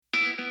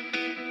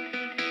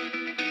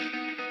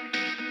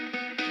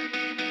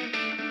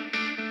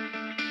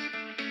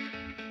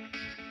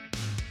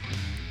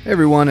Hey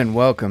everyone, and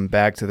welcome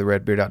back to the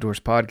Redbeard Outdoors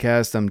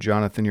podcast. I'm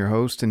Jonathan, your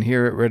host, and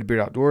here at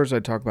Redbeard Outdoors, I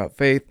talk about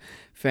faith,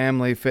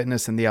 family,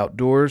 fitness, and the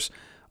outdoors.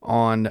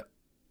 On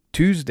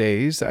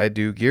Tuesdays, I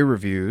do gear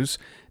reviews,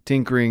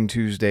 Tinkering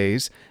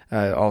Tuesdays,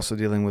 also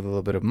dealing with a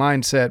little bit of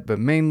mindset, but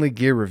mainly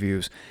gear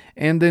reviews.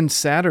 And then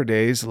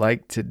Saturdays,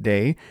 like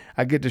today,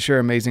 I get to share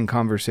amazing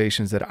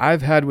conversations that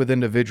I've had with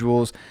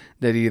individuals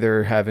that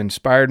either have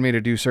inspired me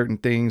to do certain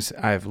things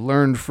I've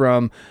learned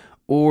from,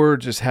 or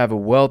just have a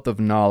wealth of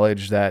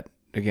knowledge that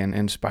again,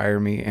 inspire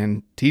me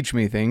and teach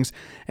me things.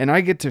 And I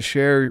get to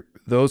share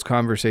those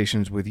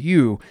conversations with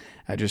you.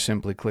 I just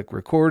simply click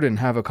record and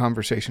have a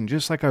conversation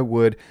just like I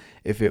would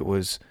if it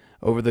was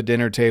over the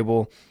dinner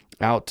table,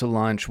 out to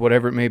lunch,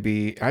 whatever it may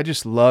be. I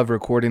just love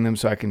recording them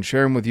so I can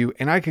share them with you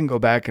and I can go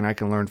back and I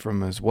can learn from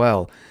them as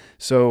well.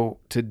 So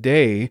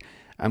today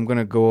I'm going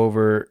to go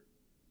over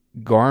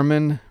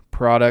Garmin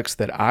products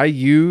that I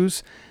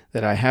use,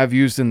 that I have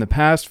used in the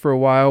past for a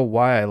while,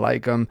 why I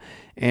like them,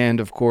 and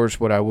of course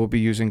what I will be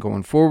using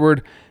going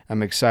forward.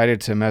 I'm excited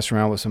to mess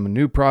around with some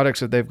new products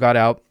that they've got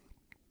out.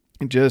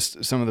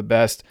 Just some of the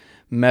best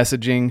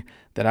messaging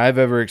that I've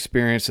ever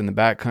experienced in the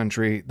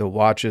backcountry. The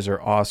watches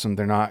are awesome.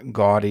 They're not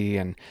gaudy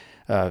and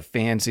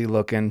fancy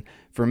looking.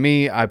 For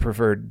me, I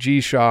prefer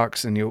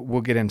G-Shocks, and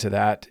we'll get into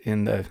that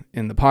in the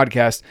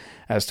podcast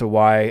as to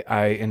why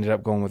I ended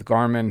up going with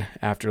Garmin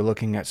after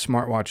looking at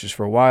smartwatches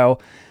for a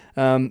while.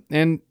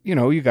 And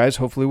you guys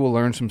hopefully will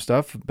learn some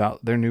stuff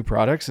about their new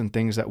products and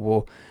things that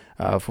will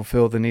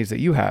fulfill the needs that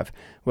you have,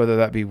 whether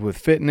that be with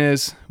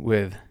fitness,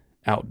 with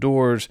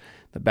outdoors,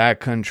 the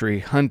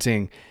backcountry,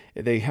 hunting.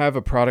 They have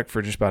a product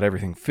for just about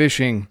everything.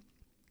 Fishing.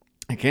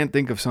 I can't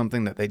think of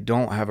something that they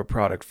don't have a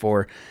product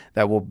for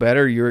that will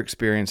better your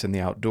experience in the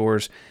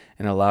outdoors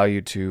and allow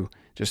you to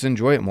just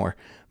enjoy it more.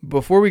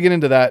 Before we get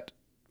into that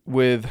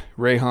with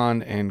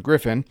Rehan and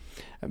Griffin,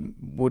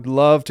 would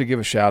love to give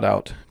a shout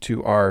out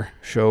to our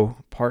show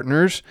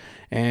partners.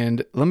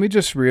 And let me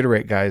just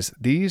reiterate, guys,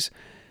 these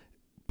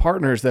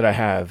partners that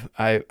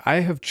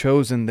I have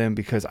chosen them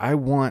because I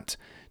want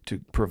to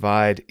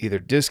provide either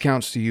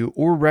discounts to you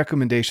or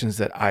recommendations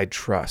that I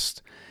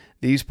trust.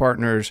 These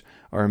partners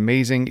are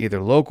amazing,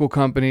 either local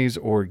companies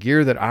or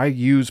gear that I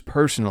use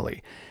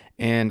personally.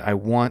 And I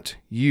want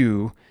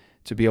you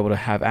to be able to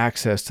have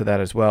access to that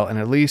as well. And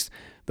at least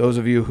those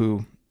of you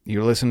who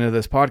you're listening to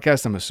this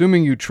podcast, I'm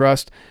assuming you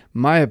trust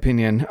my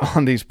opinion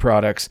on these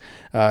products.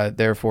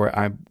 Therefore,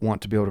 I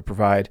want to be able to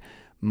provide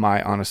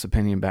my honest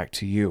opinion back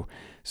to you.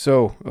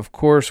 So, of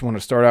course, I want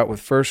to start out with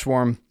First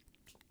Form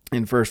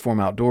and First Form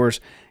Outdoors.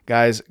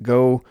 Guys,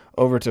 go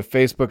over to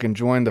Facebook and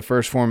join the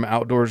First Form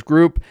Outdoors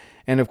group.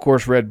 And, of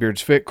course,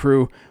 Redbeard's Fit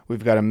Crew.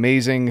 We've got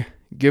amazing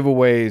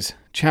giveaways,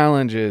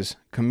 challenges,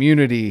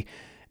 community,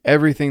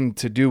 everything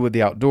to do with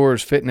the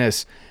outdoors,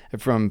 fitness,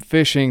 from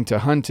fishing to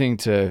hunting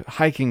to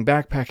hiking,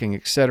 backpacking,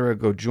 etc.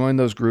 Go join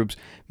those groups,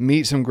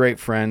 meet some great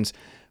friends,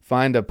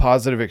 find a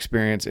positive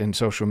experience in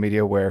social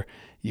media where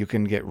you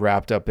can get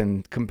wrapped up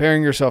in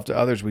comparing yourself to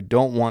others. We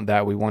don't want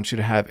that. We want you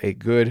to have a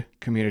good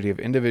community of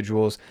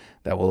individuals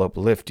that will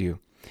uplift you.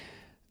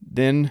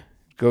 Then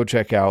go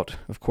check out,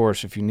 of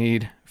course, if you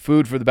need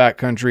food for the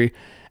backcountry,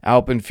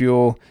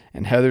 Alpenfuel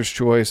and Heather's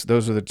Choice.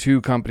 Those are the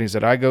two companies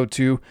that I go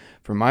to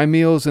for my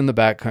meals in the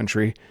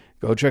backcountry.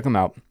 Go check them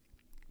out.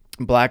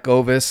 Black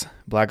Ovis,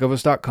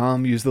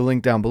 blackovis.com. Use the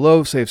link down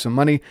below. Save some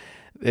money.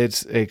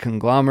 It's a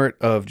conglomerate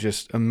of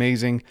just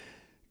amazing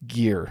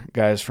gear,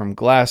 guys, from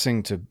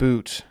glassing to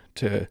boots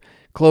to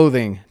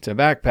clothing to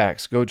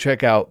backpacks. Go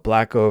check out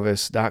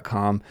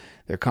blackovis.com.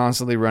 They're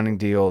constantly running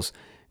deals.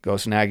 Go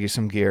snag you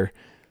some gear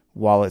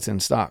while it's in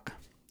stock.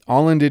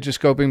 All in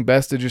digiscoping,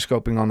 best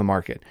digiscoping on the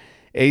market.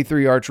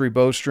 A3 archery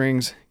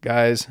bowstrings,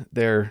 guys,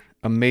 they're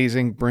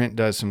amazing. Brent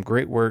does some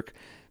great work.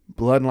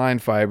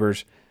 Bloodline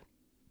fibers.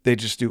 They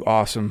just do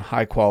awesome,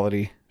 high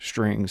quality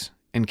strings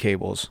and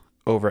cables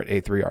over at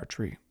A3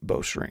 Archery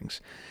Bowstrings.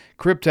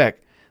 Cryptek,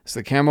 it's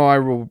the camo I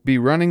will be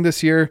running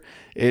this year.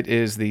 It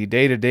is the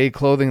day-to-day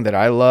clothing that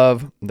I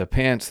love, the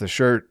pants, the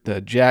shirt,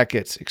 the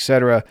jackets,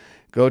 etc.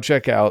 Go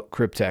check out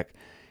Cryptek.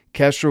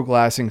 Kestrel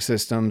Glassing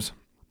Systems,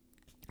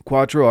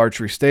 Quattro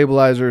Archery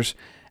Stabilizers,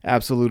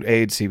 Absolute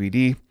Aid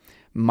CBD.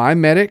 My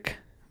Medic,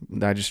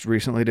 I just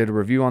recently did a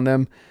review on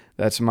them.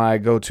 That's my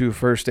go-to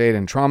first aid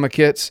and trauma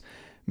kits.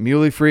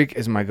 Muley Freak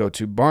is my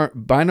go-to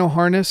bino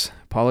harness.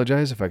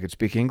 Apologize if I could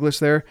speak English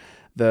there.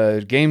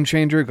 The Game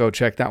Changer, go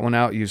check that one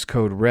out. Use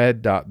code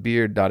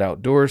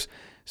red.beard.outdoors.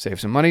 Save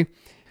some money.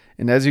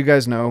 And as you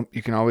guys know,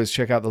 you can always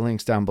check out the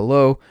links down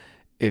below.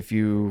 If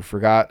you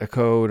forgot a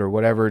code or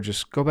whatever,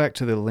 just go back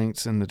to the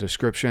links in the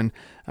description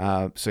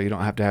so you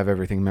don't have to have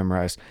everything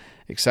memorized.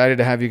 Excited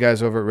to have you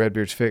guys over at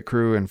Redbeard's Fit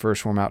Crew and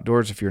First Form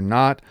Outdoors. If you're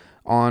not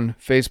on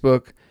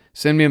Facebook,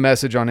 send me a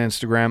message on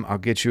Instagram. I'll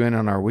get you in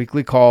on our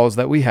weekly calls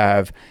that we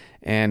have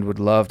and would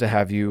love to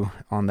have you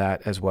on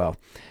that as well.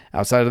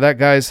 Outside of that,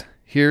 guys,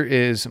 here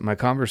is my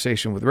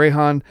conversation with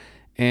Rehan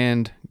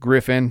and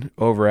Griffin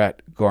over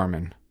at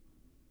Garmin.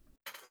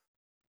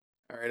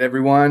 All right,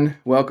 everyone,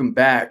 welcome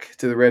back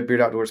to the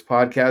Redbeard Outdoors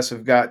podcast.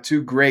 We've got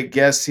two great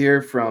guests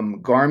here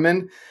from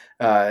Garmin,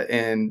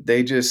 and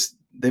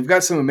they've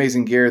got some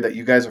amazing gear that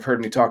you guys have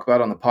heard me talk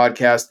about on the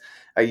podcast.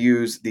 I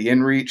use the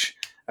InReach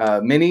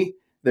Mini.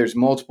 There's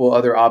multiple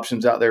other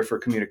options out there for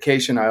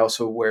communication. I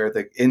also wear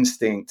the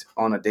Instinct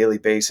on a daily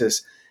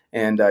basis,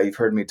 and you've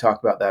heard me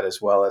talk about that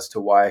as well as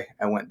to why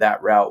I went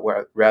that route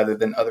rather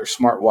than other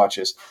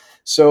smartwatches.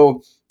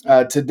 So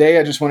today,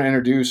 I just want to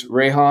introduce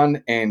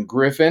Rehan and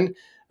Griffin.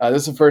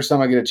 This is the first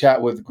time I get a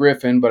chat with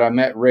Griffin, but I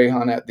met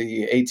Rehan at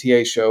the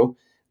ATA show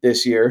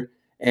this year,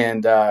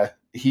 and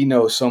he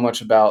knows so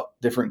much about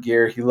different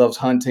gear. He loves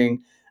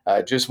hunting.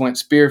 Just went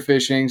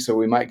spearfishing, so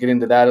we might get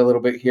into that a little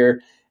bit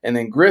here. And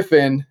then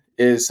Griffin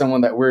is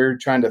someone that we're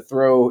trying to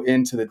throw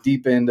into the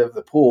deep end of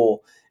the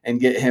pool and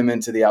get him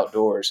into the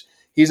outdoors.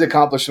 He's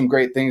accomplished some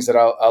great things that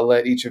I'll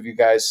let each of you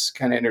guys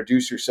kind of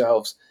introduce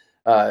yourselves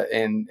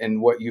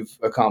and what you've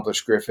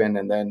accomplished, Griffin,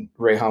 and then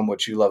Rehan,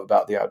 what you love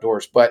about the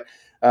outdoors. But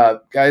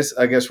guys,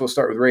 I guess we'll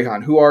start with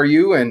Rehan. Who are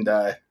you, and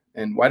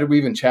why did we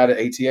even chat at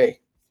ATA?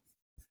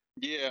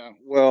 Yeah,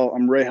 well,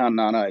 I'm Rehan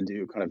Nana. I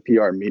do kind of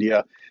PR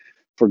media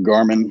for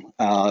Garmin.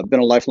 I've been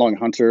a lifelong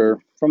hunter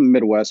from the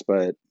Midwest,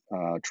 but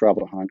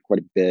travel to hunt quite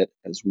a bit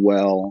as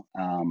well.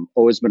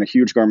 Always been a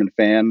huge Garmin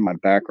fan. My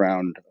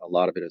background, a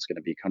lot of it is going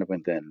to be kind of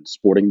within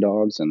sporting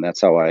dogs, and that's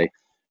how I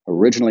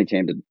originally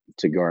came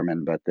to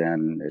Garmin. But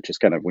then it just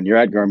kind of, when you're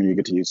at Garmin, you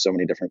get to use so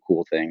many different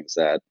cool things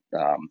that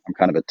I'm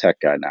kind of a tech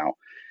guy now.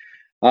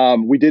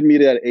 We did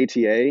meet at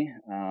ATA,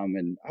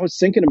 and I was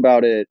thinking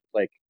about it.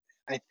 Like,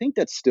 I think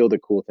that's still the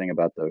cool thing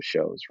about those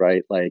shows,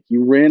 right? Like,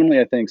 you randomly,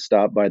 I think,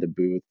 stopped by the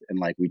booth and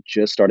like we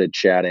just started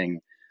chatting,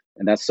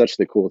 and that's such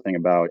the cool thing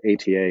about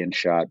ATA and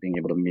SHOT, being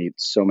able to meet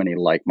so many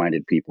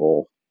like-minded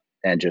people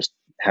and just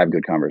have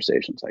good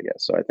conversations, I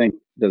guess. So I think,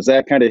 does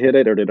that kind of hit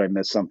it, or did I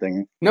miss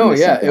something? No, Miss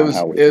yeah, something on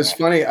how we it was met?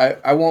 funny.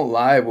 I won't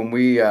lie. When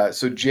we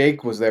so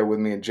Jake was there with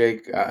me, and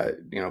Jake,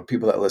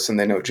 people that listen,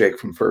 they know Jake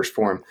from First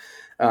Form.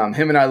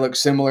 Him and I look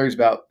similar. He's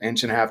about an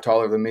inch and a half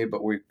taller than me,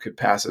 but we could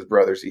pass as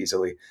brothers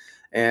easily.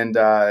 And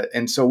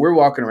so we're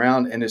walking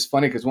around, and it's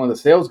funny because one of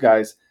the sales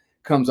guys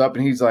comes up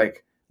and he's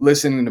like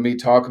listening to me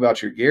talk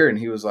about your gear, and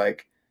he was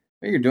like,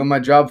 "Hey, you're doing my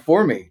job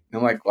for me." And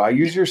I'm like, "Well, I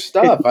use your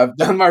stuff. I've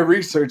done my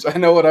research. I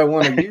know what I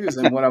want to use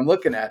and what I'm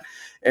looking at."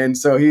 And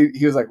so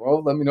he was like,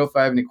 "Well, let me know if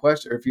I have any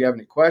questions or if you have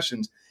any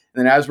questions."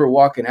 And then as we're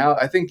walking out,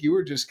 I think you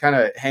were just kind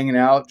of hanging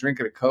out,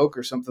 drinking a Coke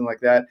or something like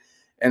that.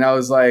 And I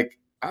was like,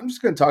 "I'm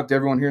just going to talk to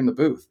everyone here in the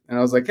booth." And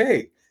I was like,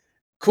 "Hey,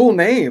 cool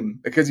name,"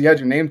 because you had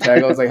your name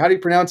tag. I was like, "How do you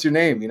pronounce your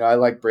name?" I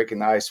like breaking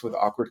the ice with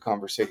awkward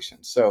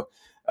conversations. So,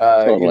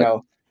 uh, you Totally.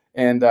 know,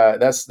 and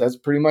that's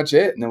pretty much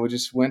it. And then we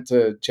just went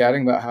to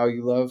chatting about how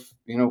you love,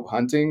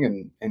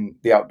 hunting and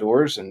the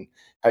outdoors and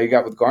how you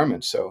got with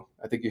Garmin. So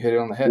I think you hit it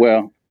on the head.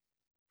 Well,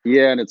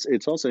 yeah, and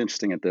it's also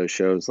interesting at those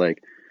shows.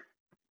 Like,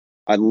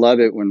 I love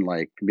it when,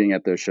 like, being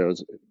at those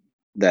shows,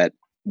 that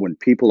when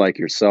people like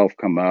yourself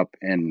come up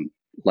and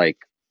like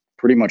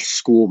pretty much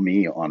school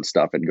me on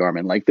stuff at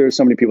Garmin. Like, there's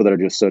so many people that are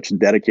just such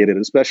dedicated,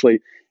 especially,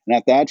 and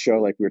at that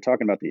show, like we were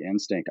talking about the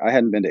Instinct. I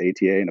hadn't been to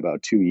ATA in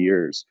about 2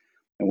 years.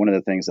 And one of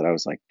the things that I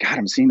was like, God,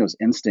 I'm seeing those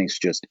Instincts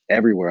just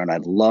everywhere. And I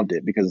loved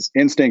it because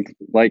Instinct,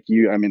 like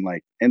you, I mean,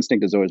 like,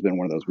 Instinct has always been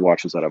one of those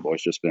watches that I've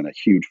always just been a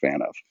huge fan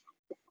of.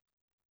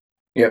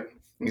 Yep,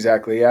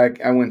 exactly. Yeah,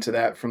 I went to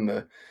that from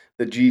the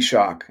G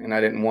Shock, and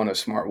I didn't want a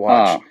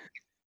smartwatch Ah,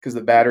 because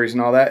the batteries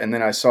and all that. And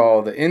then I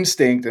saw the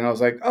Instinct, and I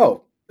was like,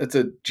 "Oh, it's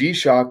a G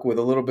Shock with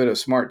a little bit of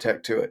smart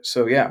tech to it."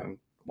 So yeah,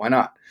 why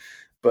not?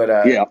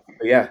 But yeah,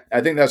 yeah,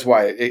 I think that's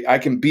why I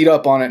can beat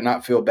up on it and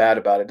not feel bad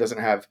about it. It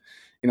doesn't have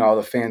all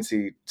the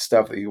fancy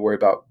stuff that you worry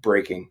about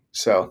breaking.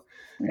 So,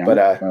 yeah, but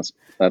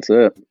that's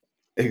it.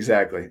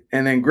 exactly.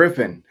 And then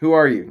Griffin, who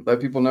are you?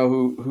 Let people know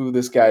who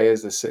this guy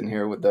is that's sitting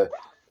here with the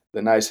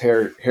nice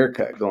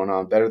haircut going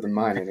on, better than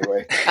mine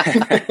anyway.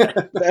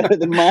 Better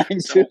than mine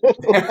too.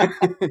 Someone,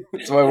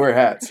 That's why I wear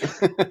hats.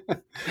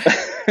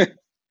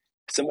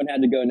 someone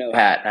had to go no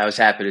hat. I was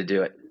happy to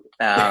do it.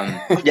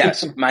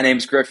 Yes, my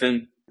name's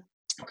Griffin.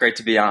 Great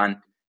to be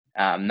on.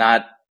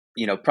 Not,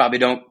 probably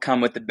don't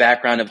come with the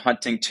background of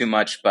hunting too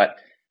much, but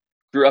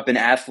grew up an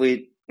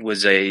athlete,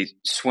 was a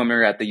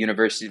swimmer at the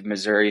University of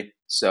Missouri,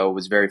 so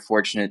was very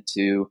fortunate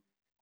to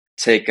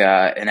take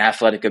an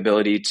athletic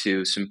ability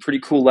to some pretty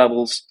cool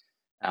levels.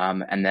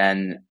 And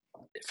then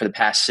for the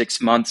past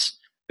 6 months,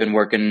 been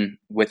working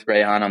with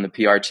Rehan on the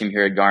PR team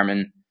here at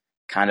Garmin,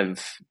 kind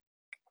of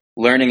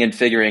learning and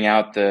figuring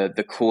out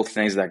the cool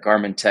things that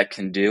Garmin tech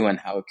can do and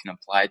how it can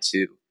apply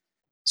to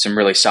some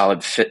really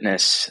solid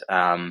fitness,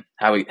 how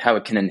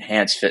it can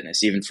enhance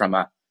fitness even from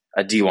a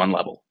D1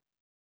 level.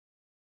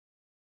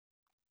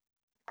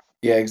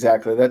 Yeah,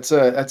 exactly. That's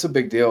a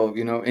big deal.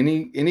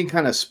 Any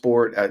kind of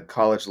sport at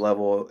college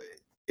level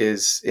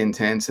is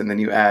intense, and then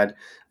you add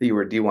that you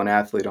were a D1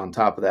 athlete on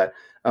top of that.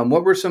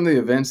 What were some of the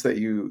events that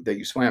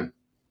you swam?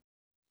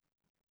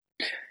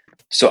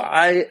 So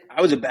I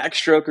was a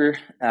backstroker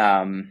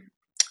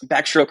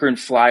and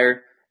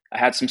flyer. I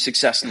had some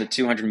success in the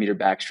 200-meter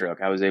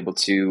backstroke. I was able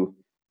to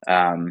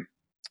um,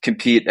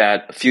 compete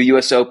at a few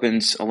U.S.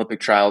 Opens, Olympic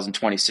trials in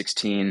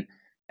 2016,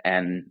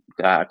 and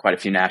quite a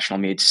few national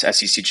meets,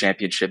 SEC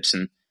championships,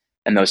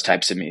 and those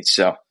types of meets.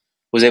 So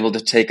was able to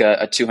take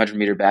a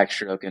 200-meter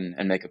backstroke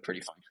and make a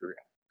pretty fun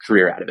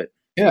career out of it.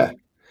 Yeah.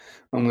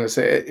 I'm gonna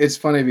say it's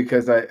funny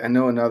because I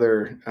know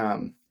another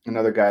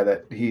guy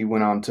that he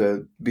went on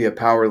to be a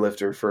power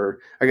lifter for,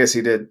 I guess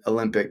he did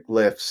Olympic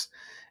lifts,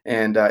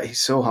 and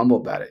he's so humble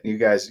about it. You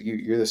guys,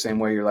 you're the same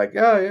way. You're like,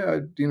 oh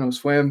yeah,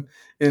 swim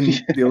in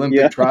the Yeah.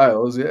 Olympic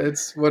trials.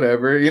 It's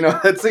whatever.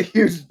 That's a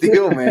huge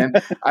deal, man.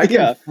 I can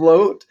Yeah.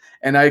 float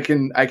and I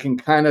can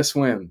kind of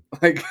swim.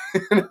 Like,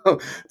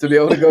 to be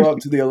able to go up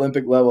to the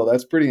Olympic level,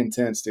 that's pretty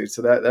intense, dude.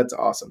 So that's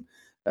awesome.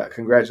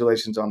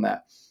 Congratulations on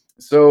that.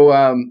 So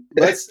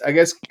let's, I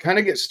guess, kind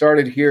of get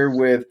started here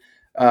with,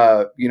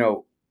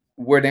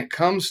 when it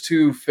comes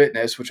to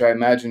fitness, which I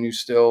imagine you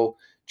still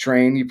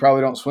train. You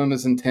probably don't swim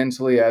as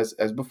intensely as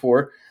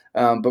before,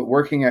 but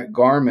working at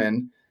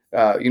Garmin,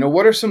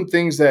 what are some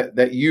things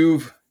that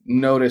you've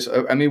noticed?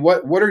 I mean,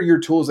 what are your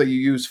tools that you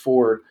use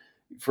for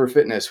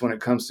fitness when it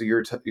comes to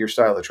your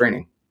style of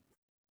training?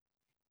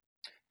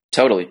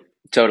 Totally.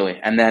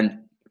 And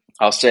then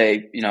I'll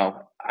say,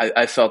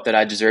 I felt that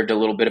I deserved a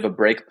little bit of a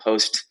break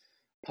post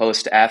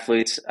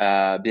athlete,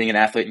 being an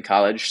athlete in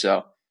college.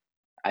 So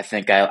I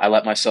think I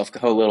let myself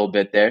go a little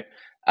bit there.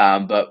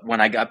 But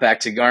when I got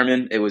back to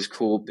Garmin, it was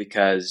cool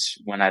because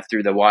when I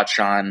threw the watch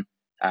on,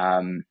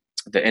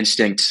 the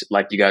Instinct,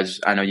 like you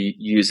guys, I know you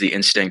use the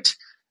Instinct,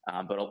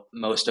 but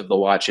most of the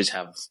watches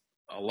have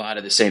a lot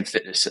of the same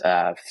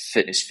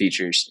fitness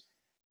features.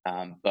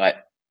 But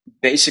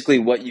basically,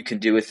 what you can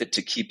do with it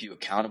to keep you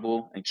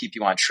accountable and keep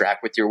you on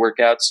track with your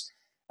workouts,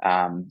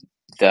 um,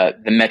 the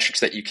metrics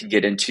that you can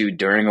get into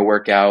during a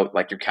workout,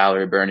 like your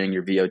calorie burning,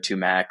 your VO2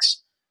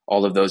 max,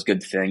 all of those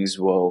good things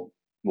will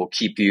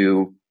keep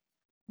you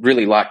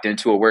really locked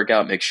into a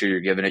workout. Make sure you're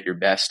giving it your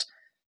best.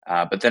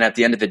 But then at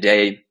the end of the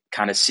day,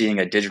 kind of seeing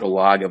a digital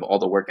log of all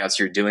the workouts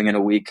you're doing in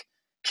a week,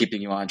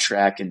 keeping you on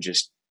track and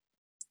just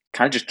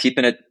kind of just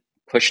keeping it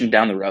pushing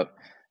down the road.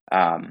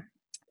 Um,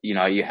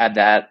 you had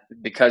that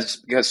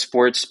because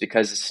sports,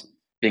 because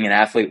being an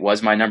athlete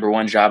was my number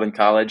one job in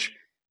college.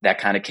 That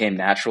kind of came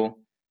natural.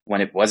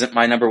 When it wasn't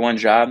my number one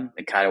job,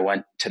 it kind of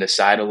went to the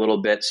side a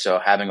little bit. So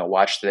having a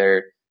watch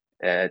there,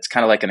 it's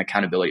kind of like an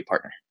accountability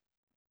partner.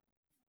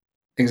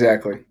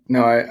 Exactly.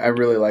 No, I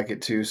really like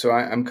it too. So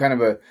I'm kind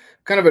of a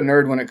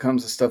nerd when it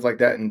comes to stuff like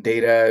that and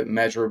data,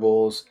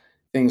 measurables,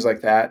 things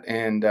like that.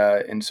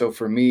 And so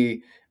for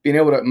me, being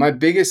able to, my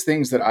biggest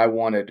things that I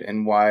wanted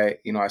and why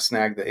I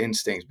snagged the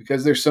Instincts,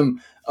 because there's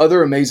some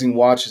other amazing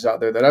watches out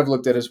there that I've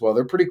looked at as well.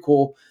 They're pretty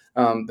cool.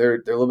 They're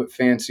a little bit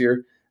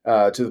fancier,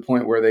 to the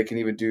point where they can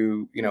even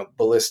do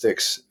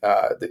ballistics,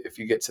 if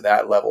you get to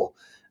that level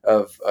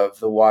of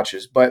the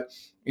watches. But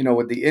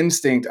with the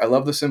Instinct, I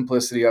love the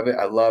simplicity of it.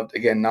 I loved,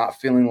 again, not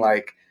feeling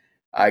like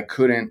I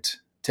couldn't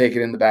take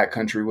it in the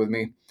backcountry with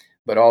me,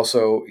 but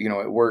also,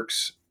 it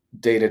works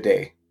day to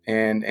day.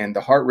 And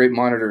the heart rate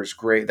monitor is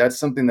great. That's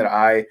something that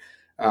I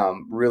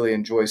really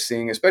enjoy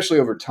seeing, especially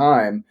over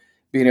time,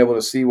 being able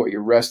to see what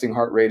your resting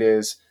heart rate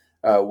is,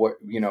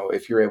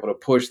 if you're able to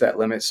push that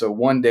limit. So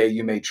one day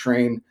you may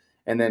train,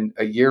 and then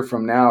a year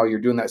from now, you're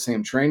doing that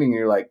same training, and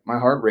you're like, my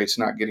heart rate's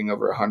not getting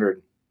over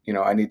 100.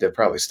 I need to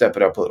probably step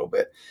it up a little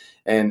bit,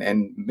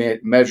 and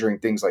measuring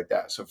things like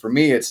that. So for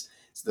me, it's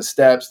the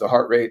steps, the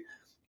heart rate.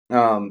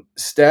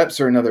 Steps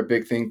are another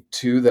big thing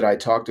too that I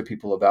talk to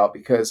people about,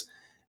 because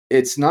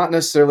it's not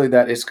necessarily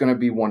that it's going to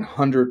be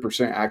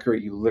 100%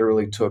 accurate. You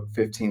literally took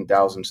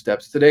 15,000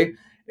 steps today.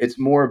 It's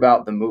more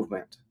about the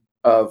movement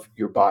of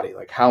your body,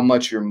 like how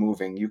much you're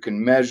moving. You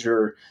can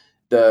measure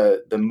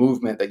the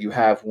movement that you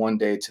have one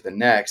day to the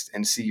next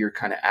and see your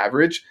kind of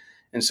average.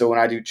 And so when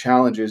I do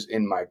challenges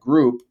in my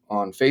group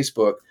on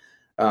Facebook,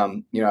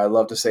 I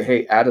love to say,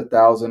 hey, add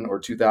 1,000 or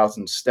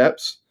 2,000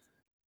 steps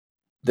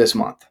this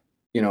month,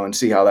 and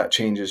see how that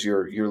changes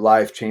your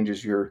life,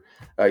 changes your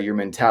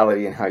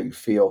mentality and how you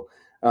feel.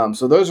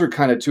 So those are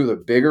kind of two of the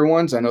bigger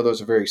ones. I know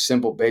those are very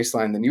simple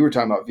baseline. Then you were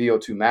talking about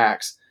VO2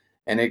 max,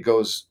 and it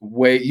goes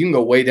way, you can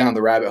go way down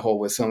the rabbit hole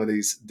with some of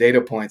these data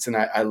points, and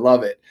I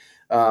love it,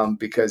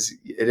 because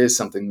it is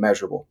something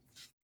measurable.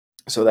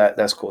 So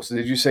that's cool. So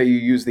did you say you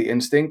use the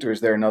Instinct, or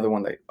is there another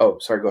one that? Oh,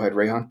 sorry. Go ahead,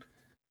 Rehan.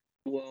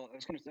 Well, I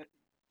was going to say,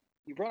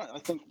 I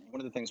think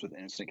one of the things with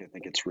Instinct, I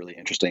think it's really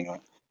interesting.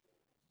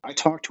 I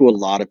talk to a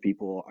lot of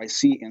people. I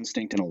see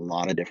Instinct in a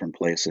lot of different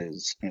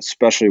places, and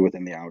especially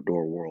within the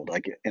outdoor world.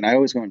 And I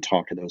always go and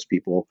talk to those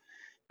people,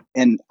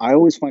 and I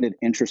always find it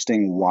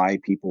interesting why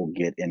people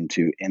get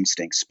into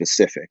Instinct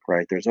specific,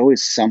 right? There's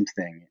always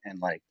something, and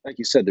like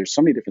you said, there's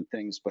so many different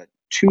things, but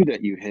two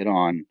that you hit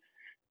on,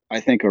 I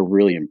think, are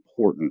really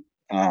important.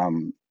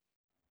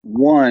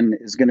 One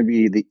is going to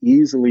be the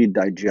easily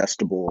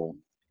digestible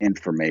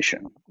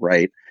information,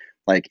 right?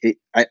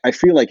 I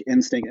feel like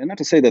Instinct, and not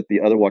to say that the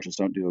other watches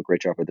don't do a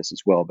great job of this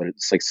as well, but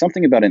it's like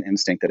something about an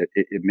Instinct that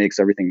it makes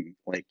everything,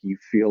 like, you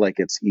feel like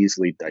it's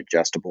easily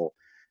digestible.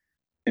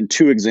 And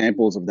two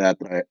examples of that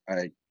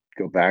I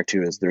go back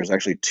to is there's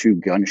actually two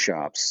gun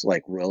shops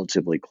like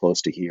relatively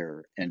close to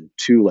here, and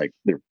two like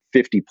they're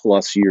 50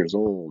 plus years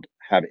old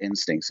have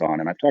instincts on.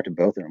 And I've talked to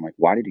both of them. I'm like,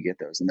 why did you get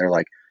those? And they're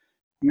like,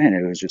 man,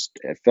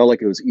 it felt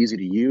like it was easy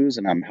to use,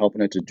 and I'm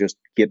helping it to just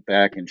get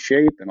back in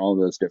shape and all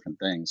those different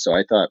things. So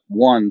I thought,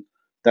 one,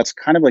 that's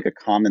kind of like a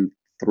common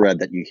thread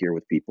that you hear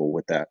with people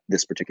with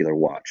this particular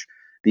watch.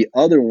 The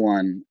other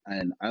one,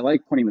 and I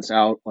like pointing this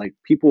out, like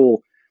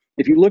people,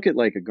 if you look at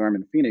like a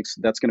Garmin Phoenix,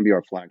 that's going to be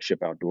our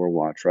flagship outdoor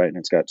watch, right? And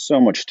it's got so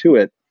much to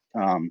it.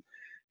 Um,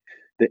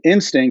 the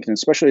Instinct, and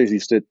especially as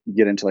you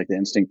get into like the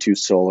Instinct 2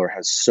 Solar,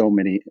 has so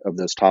many of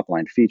those top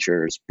line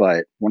features.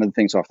 But one of the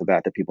things off the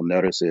bat that people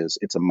notice is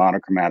it's a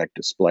monochromatic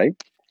display,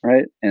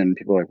 right? And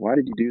people are like, why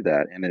did you do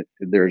that? And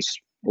there's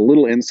a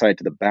little insight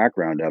to the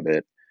background of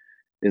it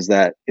is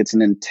that it's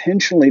an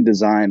intentionally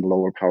designed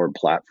lower powered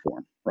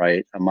platform,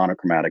 right? A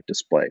monochromatic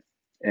display.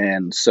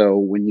 And so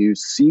when you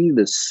see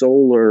the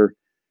solar,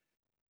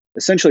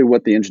 essentially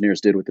what the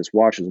engineers did with this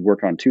watch is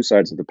work on two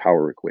sides of the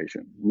power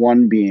equation,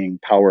 one being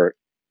power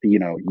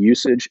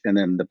usage, and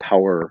then the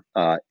power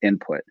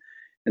input.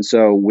 And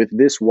so with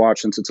this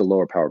watch, since it's a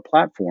lower power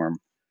platform,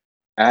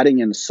 adding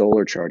in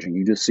solar charging,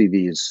 you just see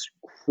these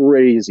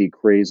crazy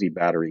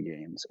battery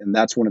gains. And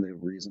that's one of the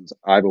reasons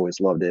I've always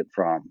loved it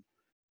from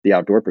the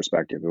outdoor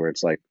perspective, where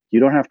it's like you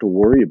don't have to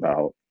worry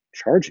about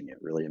charging it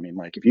really. I mean,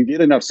 like if you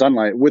get enough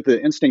sunlight with the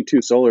Instinct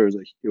 2 Solar, it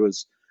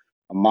was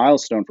a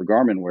milestone for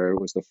Garmin where it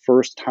was the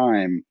first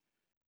time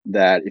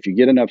that if you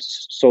get enough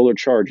solar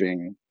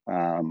charging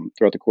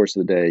throughout the course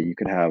of the day, you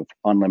could have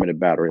unlimited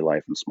battery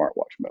life in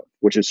smartwatch mode,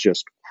 which is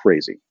just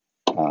crazy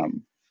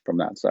from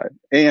that side.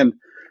 And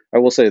I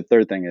will say the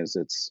third thing is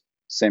it's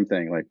same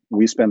thing. Like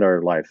we spend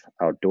our life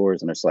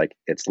outdoors, and it's like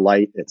it's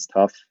light, it's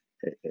tough,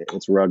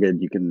 it's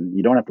rugged. You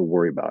don't have to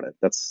worry about it.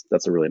 That's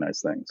a really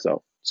nice thing.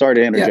 So sorry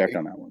to interject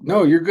on that one.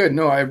 No, you're good.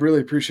 No, I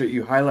really appreciate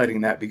you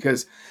highlighting that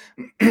because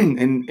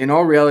in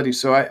all reality,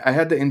 so I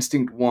had the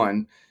Instinct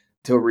 1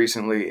 till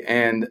recently,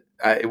 and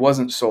it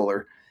wasn't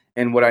solar.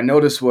 And what I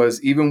noticed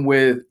was even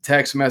with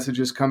text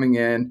messages coming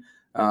in,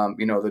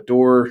 the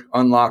door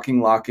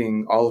unlocking,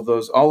 locking,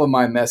 all of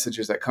my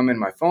messages that come in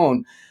my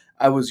phone,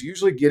 I was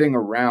usually getting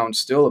around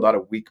still about a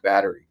week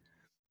battery.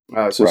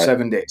 So Right.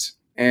 7 days.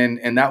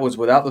 And that was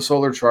without the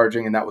solar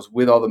charging, and that was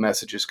with all the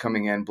messages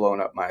coming in,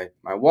 blowing up my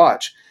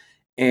watch.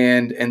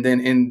 And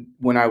then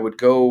when I would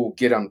go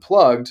get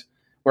unplugged,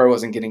 where I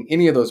wasn't getting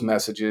any of those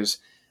messages,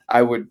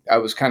 I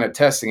was kind of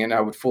testing it, and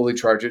I would fully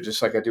charge it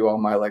just like I do all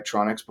my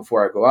electronics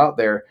before I go out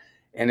there.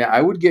 And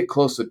I would get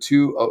close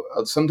to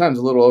sometimes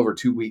a little over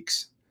 2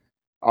 weeks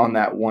on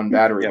that one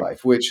battery Yep.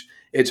 life, which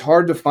it's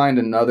hard to find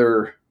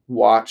another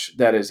watch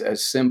that is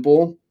as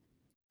simple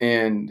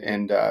and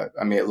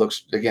I mean, it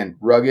looks again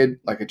rugged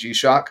like a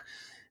G-Shock,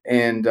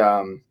 and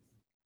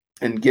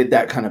get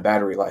that kind of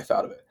battery life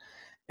out of it.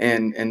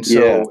 And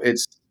Yeah. so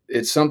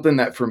it's something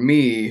that for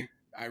me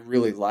I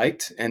really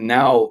liked, and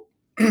now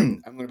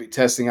I'm going to be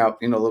testing out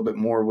a little bit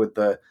more with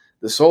the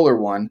solar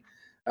one,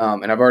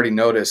 and I've already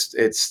noticed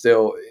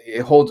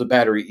it holds a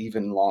battery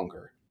even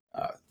longer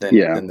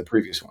Yeah. than the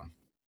previous one.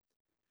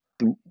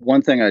 The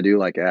one thing I do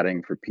like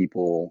adding for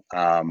people,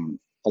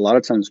 a lot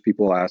of times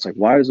people ask, like,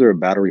 why is there a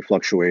battery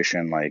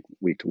fluctuation like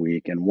week to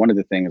week? And one of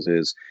the things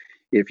is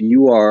if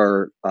you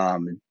are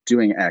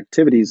doing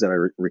activities that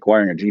are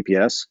requiring a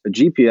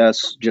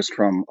GPS just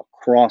from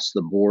across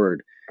the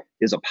board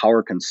is a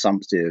power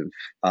consumptive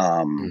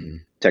Mm-hmm.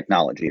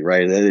 technology,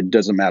 right? It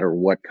doesn't matter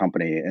what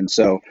company. And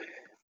so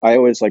I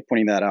always like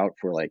pointing that out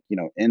for like,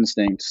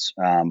 instincts,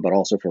 but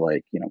also for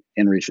like,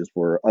 in-reaches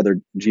for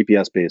other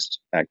GPS based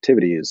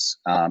activities.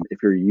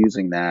 If you're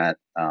using that,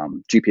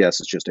 GPS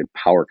is just a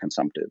power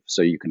consumptive.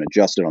 So you can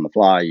adjust it on the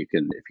fly.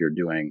 If you're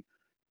doing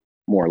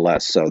more or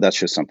less. So that's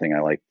just something I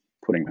like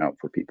putting out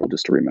for people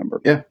just to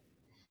remember. Yeah.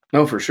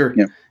 No, for sure.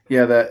 Yeah.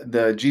 Yeah,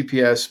 the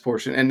GPS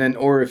portion, and then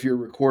or if you're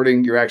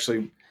recording, you're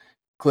actually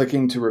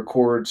clicking to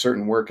record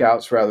certain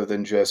workouts rather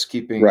than just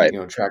keeping Right.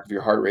 track of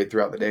your heart rate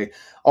throughout the day.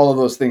 All of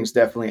those things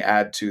definitely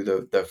add to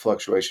the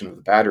fluctuation of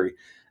the battery,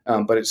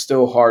 but it's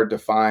still hard to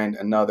find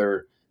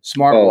another Oh,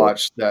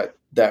 smartwatch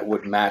that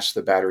would match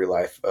the battery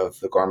life of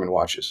the Garmin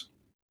watches.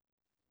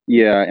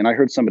 yeah. And I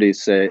heard somebody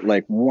say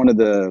like one of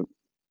the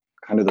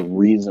kind of the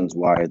reasons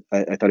why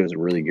I thought it was a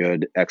really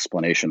good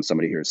explanation.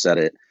 Somebody here said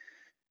it.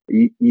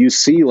 You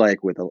see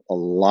like with a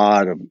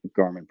lot of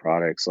Garmin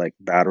products like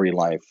battery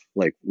life,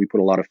 like we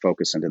put a lot of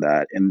focus into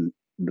that, and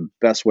the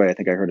best way I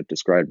think I heard it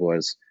described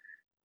was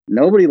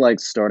nobody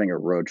likes starting a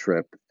road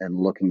trip and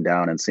looking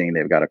down and seeing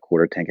they've got a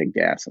quarter tank of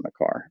gas in the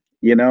car,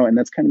 and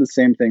that's kind of the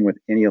same thing with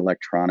any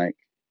electronic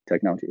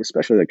technology,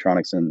 especially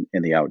electronics in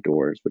the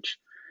outdoors, which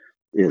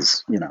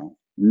is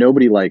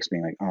nobody likes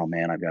being like, oh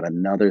man, I've got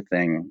another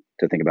thing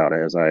to think about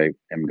as I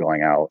am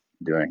going out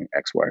doing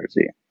X, Y, or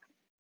Z.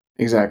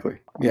 Exactly.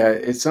 Yeah,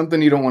 it's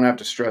something you don't want to have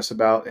to stress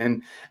about.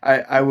 And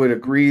I would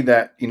agree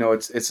that,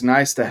 it's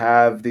nice to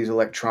have these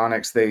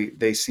electronics.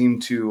 They seem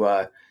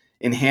to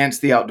enhance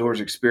the outdoors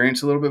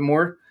experience a little bit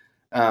more.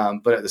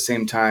 But at the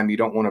same time, you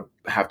don't want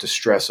to have to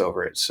stress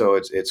over it. So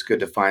it's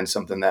good to find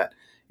something that,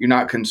 you're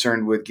not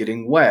concerned with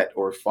getting wet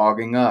or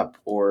fogging up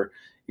or,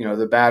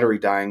 the battery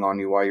dying on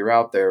you while you're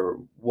out there, or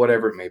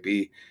whatever it may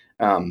be.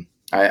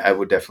 I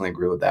would definitely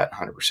agree with that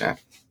 100%.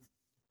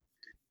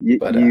 You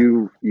But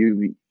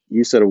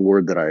you said a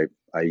word that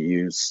I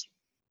use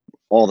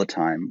all the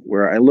time,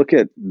 where I look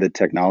at the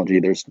technology.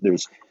 There's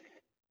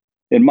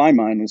in my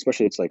mind,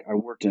 especially, it's like I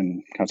worked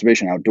in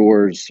conservation,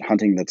 outdoors,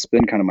 hunting. That's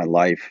been kind of my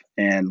life,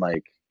 and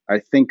like I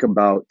think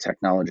about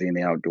technology in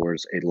the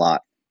outdoors a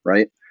lot,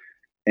 right?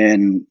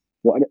 And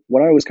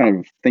what I always kind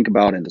of think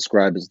about and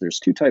describe is there's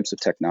two types of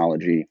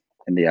technology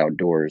in the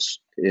outdoors.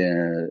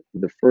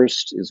 The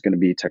first is going to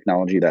be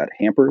technology that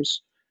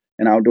hampers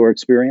an outdoor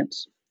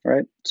experience,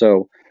 right?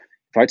 So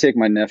if I take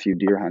my nephew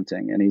deer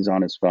hunting and he's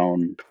on his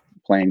phone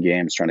playing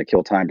games, trying to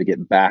kill time to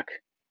get back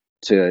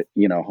to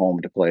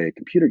home to play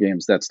computer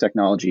games, that's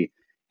technology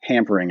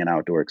hampering an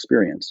outdoor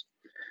experience.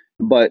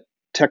 But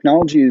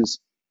technologies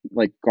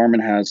like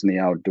Garmin has in the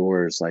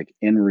outdoors, like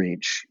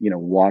InReach,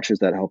 watches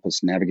that help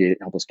us navigate,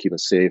 help us keep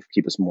us safe,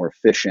 keep us more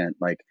efficient.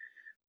 Like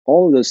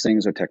all of those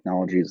things are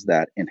technologies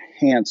that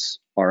enhance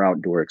our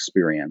outdoor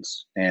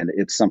experience. And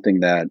it's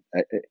something that,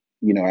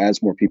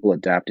 as more people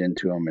adapt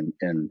into them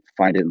and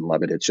find it and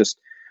love it, it's just,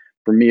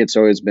 for me, it's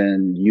always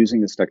been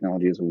using this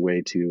technology as a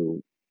way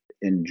to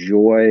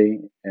enjoy,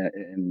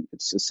 and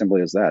it's as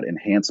simply as that,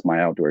 enhance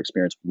my outdoor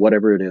experience,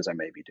 whatever it is I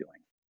may be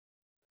doing.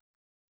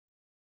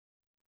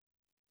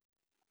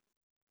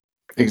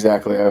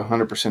 exactly, I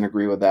 100%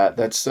 agree with that.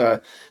 That's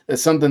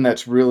something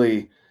that's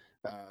really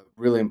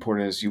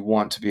important. Is you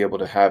want to be able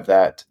to have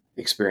that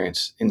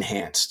experience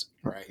enhanced,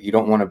 right? You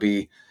don't want to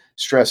be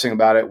stressing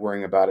about it,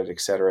 worrying about it,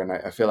 etc. And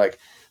I feel like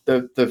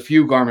the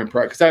few Garmin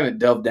products, because I haven't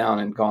delved down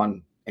and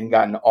gone and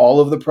gotten all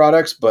of the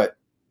products, but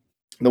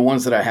the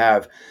ones that I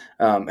have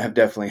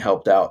definitely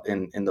helped out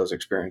in those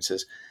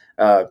experiences.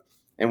 Uh,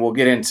 and we'll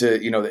get into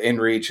the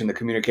InReach and the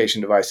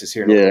communication devices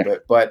here in a little Yeah.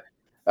 bit. But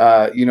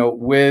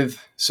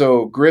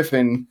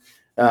Griffin,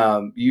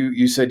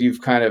 you said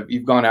you've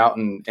gone out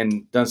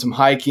and done some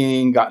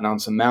hiking, gotten on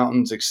some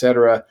mountains,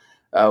 etc.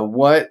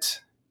 What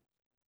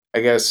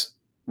I guess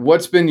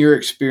what's been your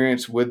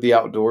experience with the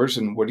outdoors,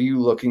 and what are you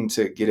looking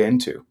to get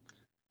into?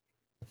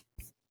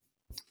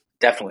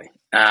 Definitely.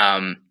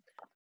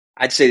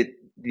 I'd say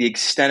the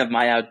extent of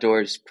my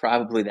outdoors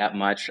probably that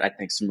much. I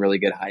think some really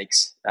good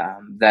hikes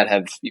that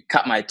have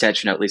caught my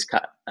attention, or at least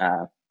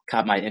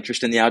caught my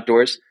interest in the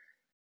outdoors.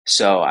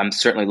 So I'm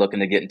certainly looking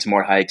to get into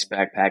more hikes,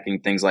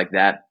 backpacking, things like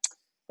that.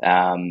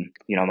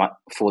 My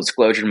full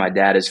disclosure, my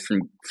dad is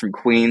from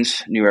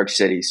Queens, New York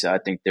City, so I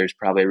think there's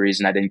probably a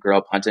reason I didn't grow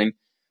up hunting.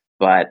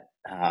 But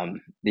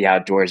the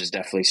outdoors is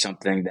definitely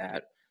something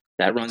that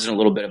runs in a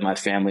little bit of my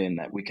family, and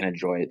that we can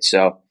enjoy it.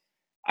 So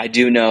I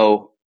do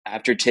know,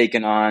 after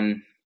taking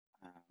on,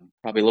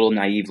 probably a little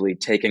naively,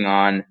 taking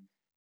on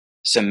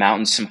some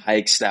mountains, some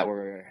hikes that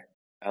were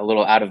a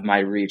little out of my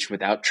reach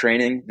without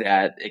training,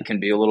 that it can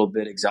be a little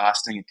bit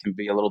exhausting. It can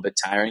be a little bit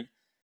tiring.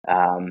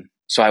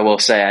 So I will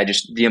say,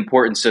 the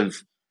importance of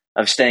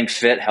staying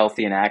fit,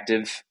 healthy, and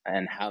active,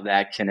 and how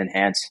that can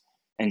enhance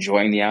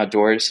enjoying the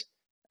outdoors,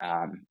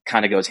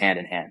 kind of goes hand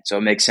in hand. So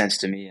it makes sense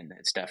to me, and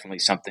it's definitely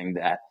something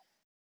that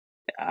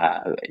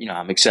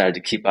I'm excited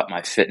to keep up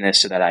my fitness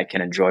so that I can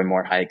enjoy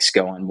more hikes,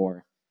 go on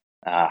more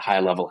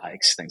high level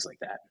hikes, things like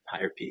that,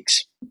 higher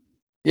peaks.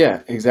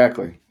 Yeah,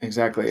 exactly.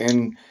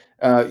 And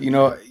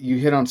you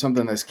hit on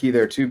something that's key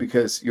there too,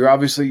 because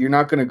you're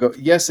not going to go.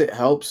 Yes, it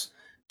helps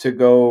to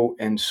go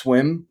and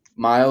swim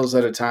miles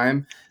at a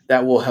time.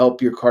 That will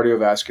help your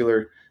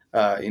cardiovascular,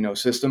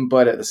 system.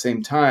 But at the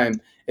same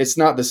time, it's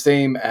not the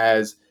same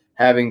as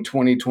having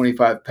 20,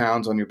 25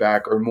 pounds on your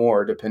back or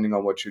more, depending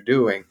on what you're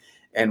doing,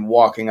 and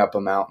walking up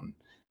a mountain.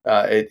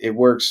 It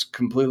works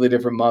completely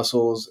different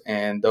muscles,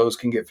 and those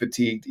can get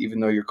fatigued, even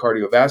though your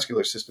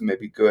cardiovascular system may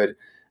be good.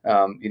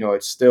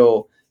 It's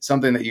still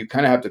something that you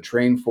kind of have to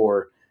train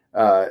for,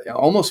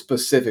 almost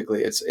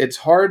specifically. It's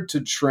hard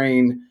to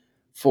train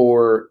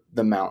for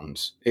the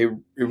mountains. It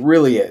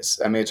really is.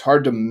 I mean, it's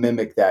hard to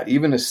mimic that.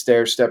 Even a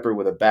stair stepper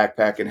with a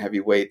backpack and heavy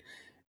weight,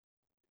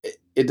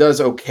 it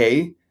does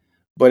okay,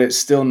 but it's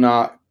still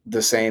not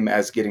the same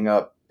as getting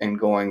up and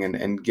going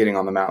and getting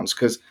on the mountains,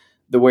 because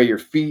the way your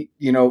feet,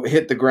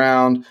 hit the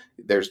ground,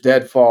 there's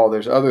deadfall,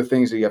 there's other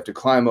things that you have to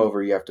climb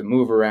over, you have to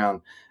move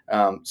around.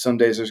 Some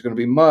days there's going to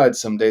be mud,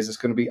 some days it's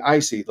going to be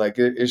icy. Like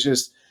it's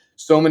just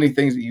so many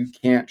things that you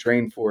can't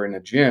train for in a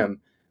gym,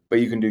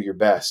 but you can do your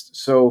best.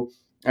 So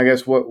I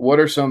guess what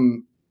are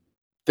some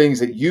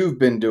things that you've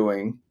been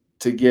doing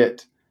to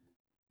get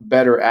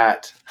better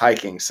at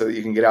hiking so that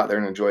you can get out there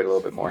and enjoy it a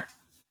little bit more?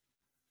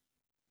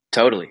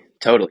 Totally,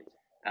 totally.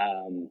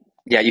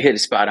 Yeah, you hit it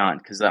spot on,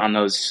 because on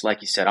those,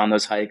 like you said, on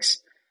those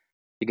hikes,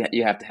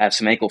 you have to have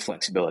some ankle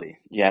flexibility.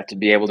 You have to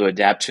be able to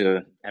adapt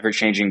to ever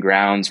changing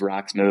grounds,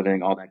 rocks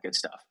moving, all that good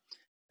stuff.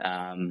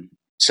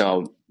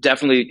 So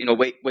definitely,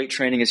 weight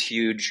training is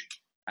huge.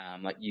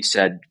 Like you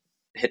said,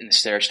 hitting the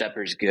stair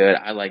stepper is good.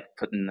 I like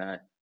putting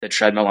the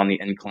treadmill on the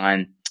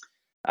incline,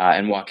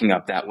 and walking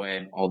up that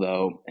way.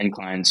 Although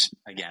inclines,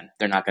 again,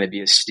 they're not going to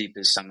be as steep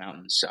as some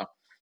mountains. So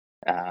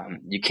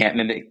You can't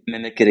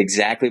mimic it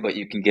exactly, but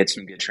you can get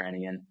some good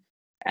training in.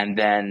 And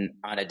then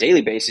on a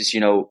daily basis,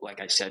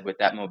 like I said, with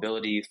that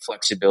mobility,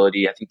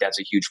 flexibility, I think that's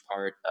a huge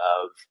part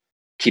of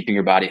keeping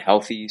your body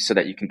healthy so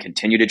that you can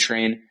continue to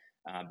train,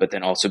 but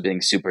then also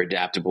being super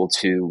adaptable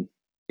to,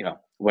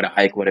 what a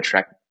hike, what a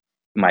trek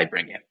might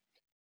bring you.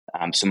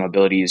 So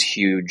mobility is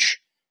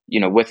huge.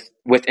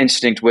 With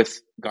Instinct,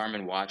 with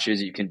Garmin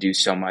watches, you can do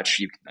so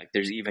much.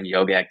 There's even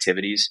yoga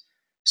activities,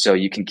 so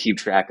you can keep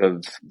track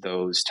of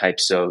those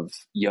types of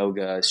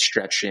yoga,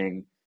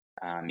 stretching,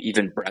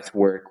 even breath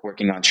work,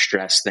 working on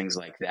stress, things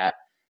like that.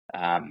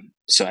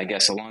 So I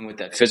guess along with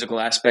that physical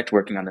aspect,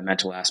 working on the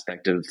mental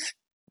aspect of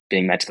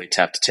being mentally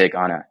tough to take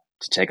on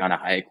a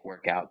hike,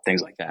 workout,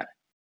 things like that.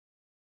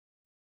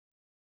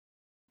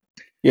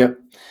 Yeah.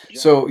 Yeah.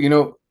 So,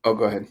 oh,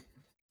 go ahead.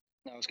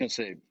 I was going to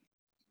say,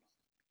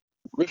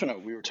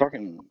 Griffin, we were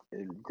talking,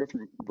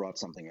 Griffin brought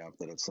something up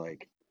that it's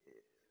like,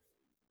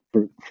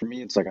 for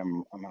me, it's like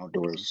I'm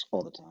outdoors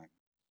all the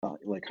time,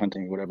 like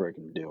hunting, whatever I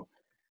can do.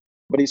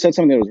 But he said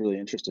something that was really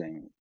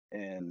interesting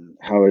and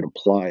how it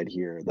applied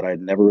here that I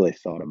had never really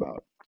thought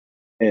about.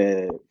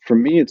 For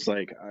me, it's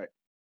like I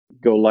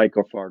go light,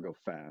 go far, go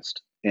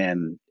fast,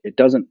 and it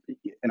doesn't.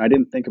 And I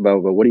didn't think about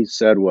it, but what he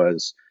said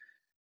was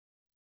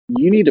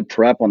you need to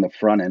prep on the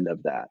front end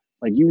of that.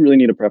 Like you really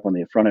need to prep on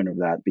the front end of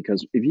that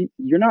because if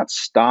you're not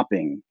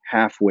stopping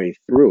halfway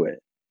through it,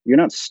 you're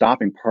not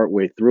stopping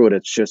partway through it.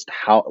 It's just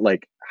how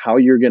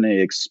you're going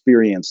to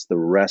experience the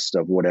rest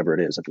of whatever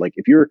it is.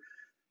 If you're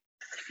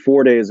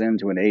 4 days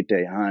into an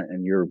 8-day hunt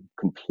and you're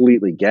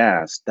completely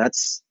gassed,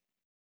 that's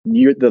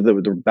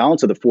the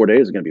balance of the 4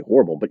 days is going to be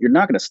horrible. But you're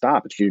not going to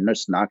stop it. You're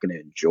just not going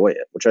to enjoy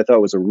it, which I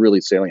thought was a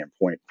really salient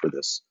point for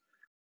this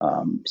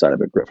side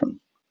of it, Griffin.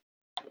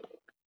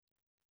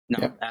 No,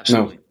 Yeah.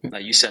 absolutely. No.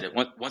 Like you said it.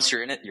 Once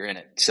you're in it, you're in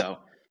it. So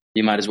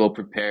you might as well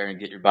prepare and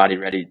get your body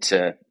ready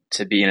to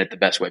be in it the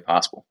best way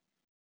possible.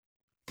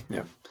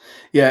 Yeah.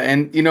 Yeah.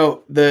 And,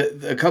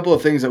 a couple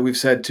of things that we've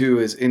said too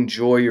is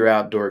enjoy your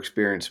outdoor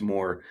experience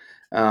more.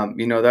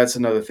 That's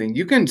another thing.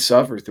 You can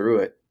suffer through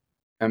it.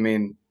 I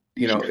mean,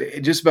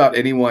 just about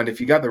anyone,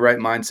 if you got the right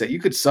mindset, you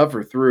could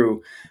suffer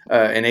through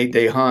an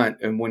 8-day hunt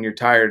and when you're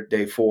tired,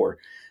 day 4.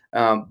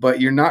 But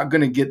you're not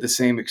going to get the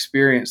same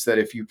experience that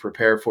if you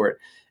prepare for it.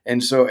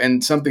 And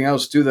something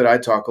else too that I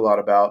talk a lot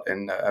about,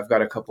 and I've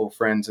got a couple of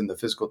friends in the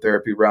physical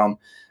therapy realm.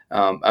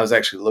 I was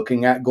actually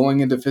looking at going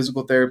into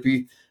physical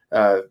therapy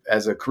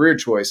as a career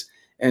choice.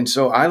 And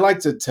so I like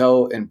to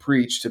tell and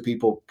preach to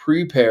people,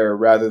 prepare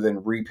rather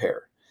than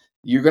repair.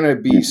 You're going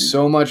to be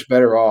so much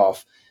better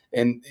off.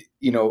 And,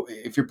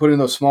 if you're putting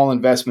those small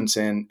investments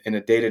in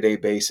a day-to-day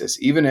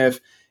basis, even if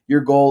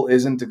your goal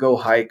isn't to go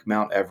hike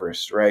Mount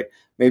Everest, right?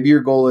 Maybe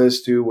your goal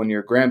is to, when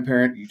you're a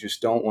grandparent, you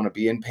just don't want to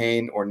be in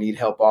pain or need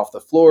help off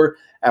the floor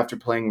after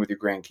playing with your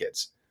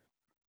grandkids.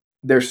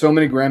 There's so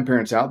many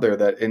grandparents out there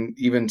that, and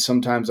even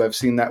sometimes I've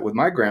seen that with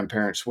my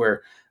grandparents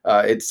where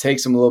it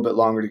takes them a little bit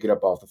longer to get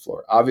up off the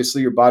floor.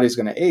 Obviously, your body's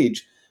going to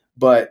age,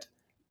 but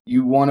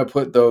you want to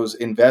put those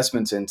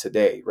investments in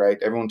today, right?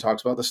 Everyone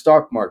talks about the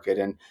stock market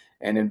and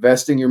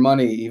investing your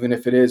money, even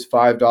if it is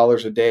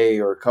 $5 a day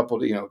or a couple,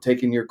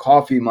 taking your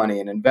coffee money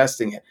and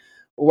investing it.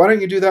 Well, why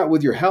don't you do that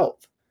with your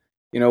health?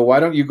 Why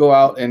don't you go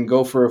out and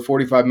go for a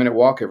 45-minute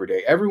walk every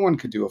day? Everyone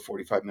could do a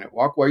 45-minute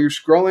walk while you're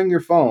scrolling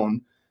your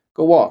phone.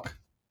 Go walk.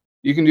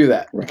 You can do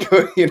that.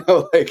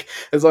 Right.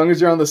 As long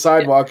as you're on the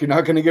sidewalk, you're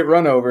not going to get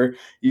run over.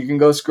 You can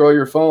go scroll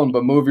your phone,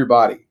 but move your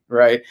body,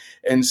 right?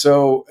 And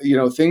so,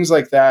 things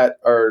like that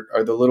are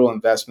the little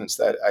investments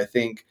that I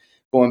think,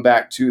 going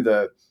back to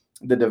the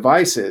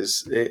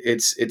devices,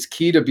 it's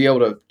key to be able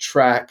to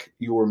track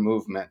your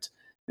movement.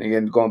 And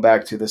again, going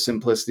back to the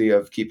simplicity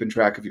of keeping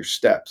track of your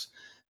steps.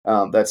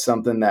 That's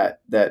something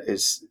that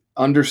is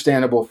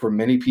understandable for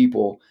many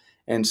people,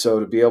 and so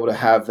to be able to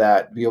have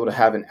that, be able to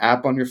have an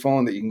app on your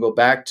phone that you can go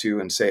back to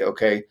and say,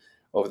 okay,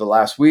 over the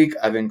last week,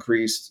 I've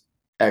increased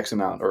X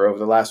amount, or over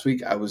the last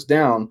week, I was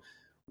down.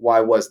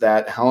 Why was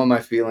that? How am I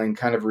feeling?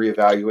 Kind of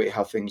reevaluate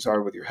how things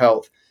are with your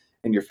health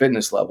and your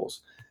fitness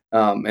levels.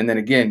 And then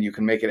again, you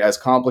can make it as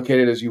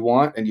complicated as you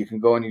want, and you can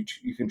go and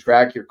you can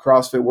track your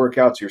CrossFit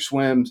workouts, your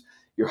swims,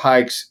 your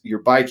hikes, your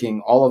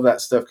biking, all of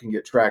that stuff can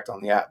get tracked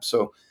on the app.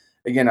 So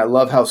again, I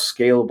love how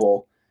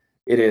scalable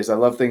it is. I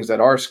love things that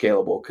are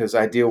scalable because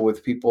I deal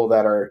with people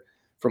that are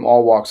from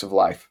all walks of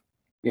life,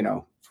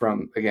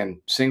 from,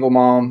 again, single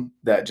mom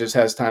that just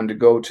has time to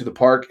go to the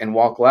park and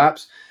walk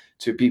laps,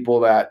 to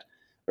people that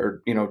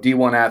are,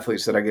 D1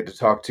 athletes that I get to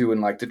talk to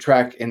and like to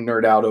track and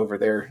nerd out over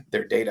their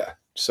data.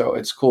 So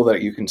it's cool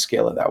that you can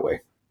scale it that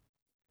way.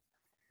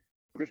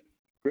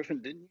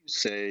 Griffin,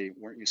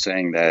 weren't you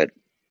saying that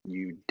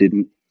you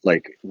didn't,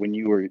 like, when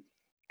you were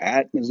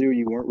at Mizzou,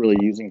 you weren't really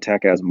using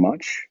tech as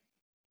much?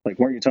 Like,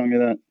 weren't you telling me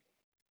that?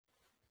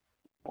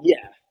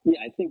 Yeah,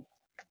 I think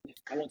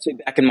I won't say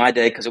back in my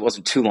day because it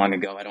wasn't too long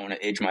ago. I don't want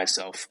to age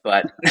myself,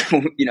 but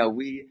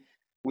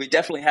we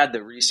definitely had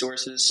the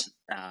resources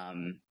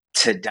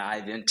to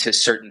dive into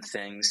certain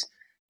things.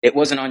 it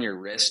wasn't on your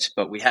wrist,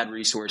 but we had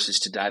resources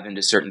to dive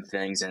into certain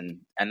things, and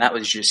that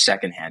was just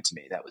secondhand to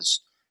me. That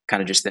was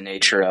kind of just the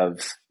nature of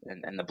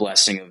and the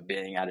blessing of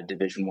being at a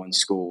Division I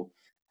school.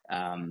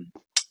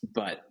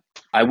 But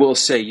I will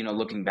say,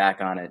 looking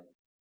back on it,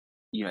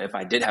 if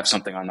I did have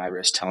something on my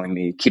wrist telling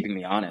me, keeping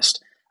me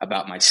honest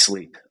about my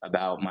sleep,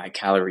 about my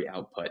calorie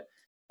output,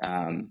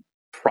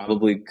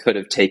 probably could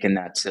have taken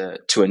that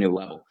to a new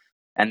level.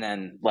 And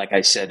then, like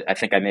I said, I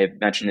think I may have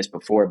mentioned this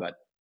before, but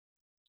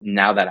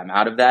now that I'm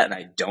out of that and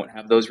I don't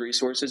have those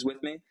resources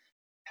with me,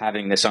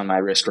 having this on my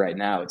wrist right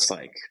now, it's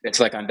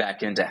like I'm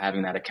back into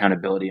having that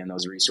accountability and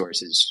those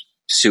resources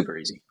super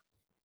easy.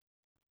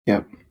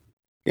 Yep.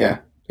 Yeah,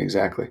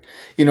 exactly.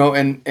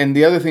 And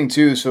the other thing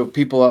too, so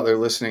people out there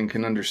listening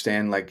can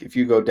understand, like if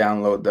you go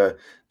download the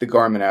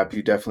Garmin app,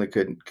 you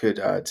definitely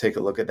could take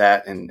a look at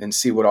that and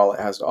see what all it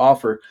has to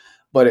offer.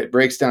 But it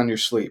breaks down your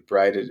sleep,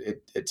 right?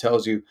 It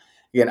tells you,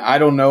 again, I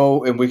don't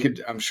know, and we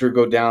could, I'm sure,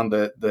 go down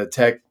the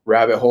tech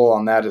rabbit hole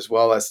on that as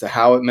well as to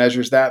how it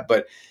measures that,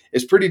 but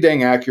it's pretty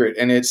dang accurate.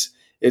 And it's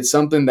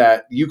something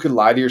that you could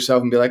lie to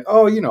yourself and be like,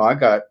 oh, I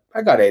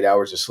got 8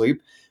 hours of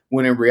sleep,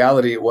 when in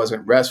reality it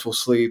wasn't restful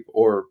sleep,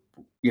 or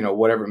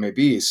whatever it may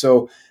be.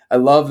 So I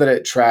love that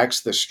it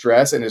tracks the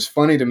stress. And it's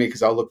funny to me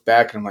because I'll look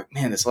back and I'm like,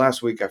 man, this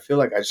last week, I feel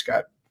like I just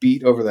got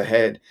beat over the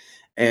head.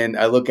 And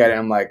I look at it and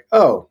I'm like,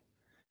 oh,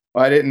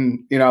 well, I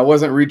didn't, I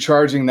wasn't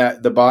recharging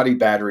the body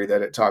battery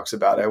that it talks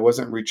about. I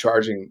wasn't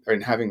recharging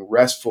and having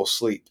restful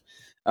sleep.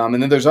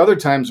 And then there's other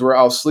times where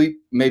I'll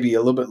sleep maybe a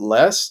little bit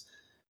less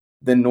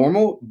than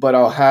normal, but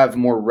I'll have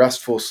more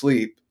restful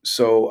sleep.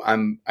 So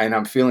I'm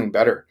feeling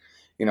better,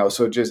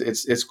 so just,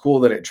 it's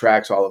cool that it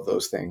tracks all of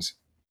those things.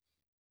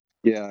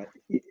 Yeah,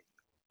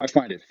 I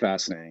find it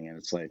fascinating, and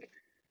it's like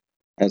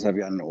as I've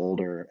gotten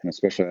older, and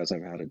especially as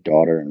I've had a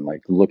daughter, and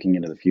like looking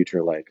into the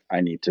future, like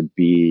I need to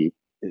be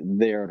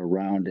there and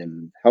around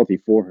and healthy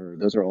for her.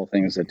 Those are all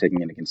things that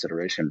taking into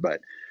consideration.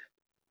 But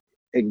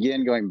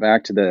again, going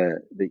back to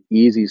the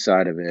easy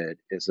side of it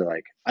is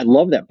like I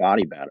love that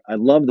body battery. I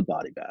love the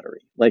body battery.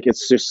 Like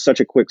it's just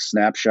such a quick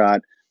snapshot.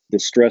 The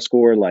stress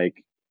score,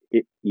 like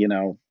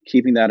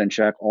keeping that in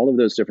check, all of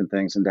those different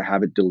things, and to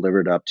have it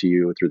delivered up to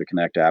you through the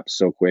Connect app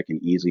so quick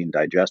and easy and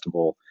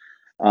digestible.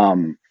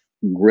 Um,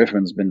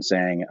 Griffin's been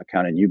saying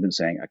accountant, you've been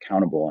saying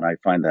accountable, and I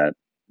find that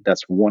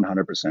that's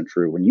 100%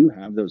 true. When you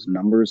have those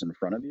numbers in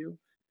front of you,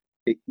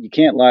 you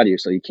can't lie to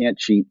yourself. You can't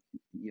cheat.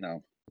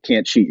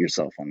 Can't cheat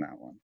yourself on that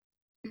one.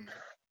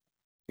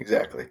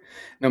 Exactly.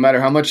 No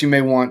matter how much you may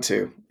want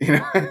to,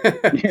 Yeah.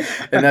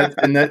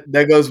 and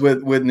that goes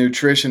with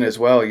nutrition as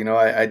well.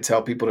 I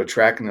tell people to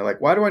track, and they're like,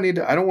 "Why do I need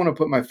to? I don't want to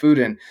put my food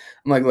in."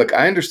 I'm like, "Look,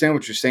 I understand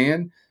what you're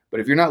saying, but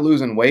if you're not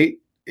losing weight,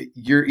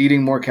 you're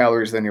eating more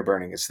calories than you're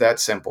burning. It's that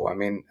simple. I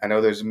mean, I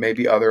know there's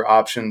maybe other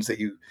options that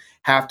you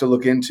have to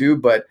look into,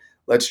 but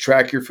let's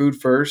track your food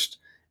first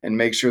and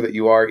make sure that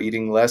you are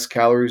eating less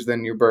calories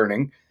than you're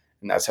burning,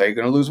 and that's how you're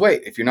going to lose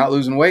weight. If you're not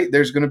losing weight,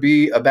 there's going to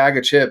be a bag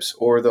of chips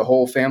or the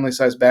whole family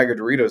size bag of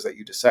Doritos that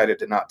you decided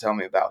to not tell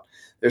me about.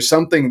 There's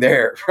something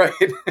there, right?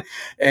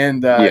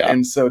 Yeah.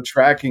 And so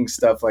tracking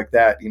stuff like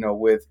that,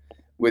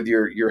 with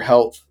your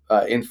health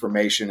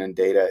information and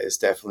data is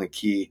definitely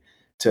key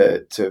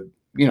to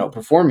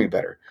performing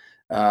better.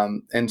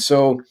 And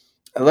so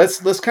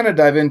let's kind of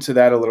dive into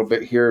that a little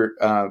bit here.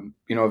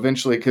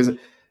 Eventually, because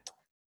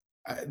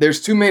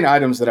there's two main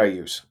items that I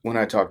use when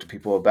I talk to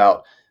people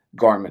about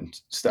Garmin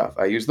stuff.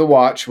 I use the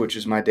watch, which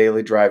is my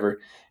daily driver,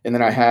 and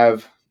then I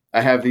have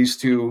these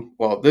two.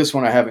 Well, this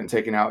one I haven't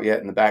taken out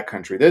yet in the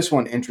backcountry. This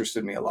one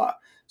interested me a lot.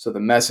 So the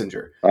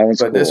Messenger, That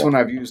one's but this cool. one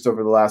I've used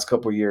over the last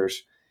couple of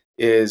years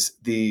is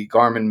the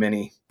Garmin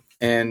Mini,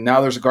 and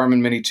now there's a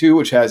Garmin Mini 2,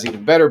 which has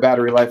even better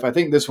battery life. I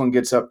think this one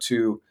gets up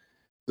to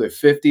the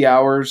 50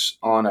 hours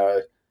on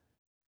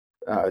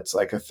it's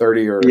like a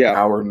 30 or Yeah.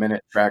 hour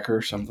minute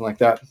tracker, something like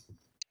that.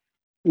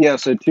 Yeah.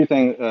 So two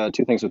things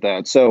with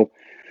that. So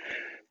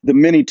the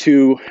Mini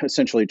 2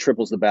 essentially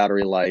triples the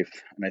battery life,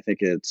 and I think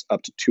it's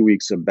up to 2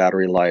 weeks of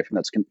battery life, and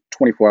that's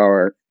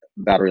 24-hour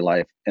battery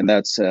life, and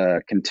that's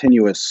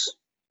continuous.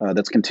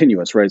 That's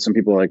continuous, right? Some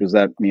people are like, does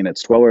that mean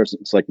it's 12 hours?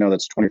 It's like, no,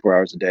 that's 24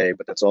 hours a day,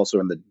 but that's also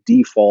in the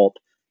default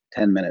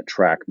 10-minute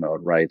track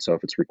mode, right? So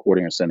if it's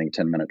recording or sending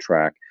 10-minute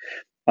track.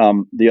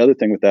 The other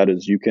thing with that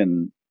is you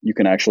can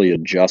actually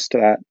adjust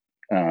that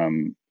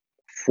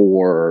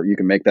you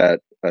can make that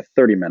a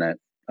 30-minute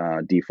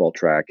default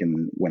track,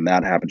 and when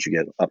that happens, you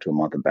get up to a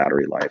month of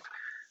battery life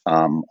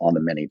on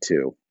the Mini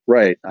 2.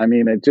 Right. I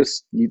mean,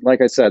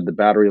 like I said, the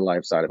battery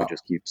life side of it Wow.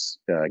 just keeps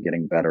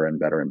getting better and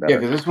better and Yeah, better.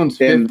 because this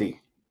one's And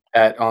 50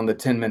 on the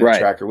 10-minute right.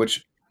 tracker,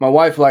 which my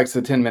wife likes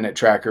the 10-minute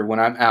tracker when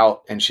I'm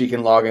out and she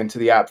can log into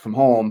the app from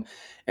home.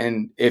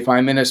 And if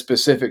I'm in a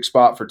specific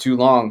spot for too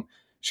long,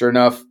 sure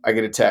enough, I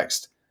get a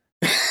text.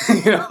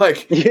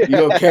 Like,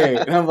 you okay?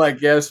 Yeah. And I'm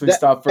like, yes, we that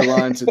stopped for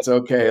lunch. It's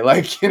okay.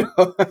 Like,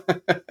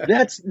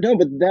 that's no,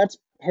 but that's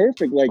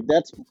perfect. Like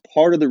that's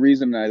part of the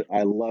reason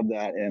I love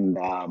that.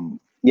 And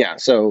yeah,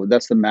 so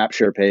that's the map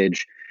share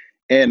page.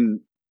 And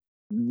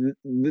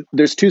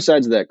there's two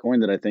sides of that coin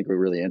that I think are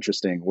really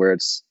interesting, where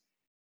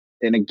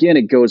and again,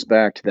 it goes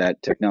back to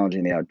that technology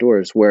in the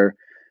outdoors where,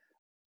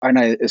 and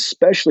I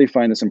especially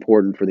find this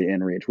important for the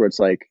inReach, where it's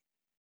like,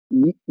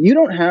 you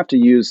don't have to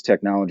use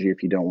technology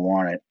if you don't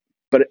want it,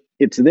 but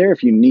it's there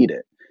if you need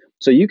it.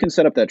 So you can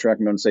set up that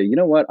tracking mode and say, you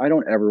know what, I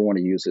don't ever want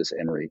to use this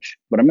inReach,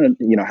 but I'm going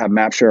to, have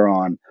map share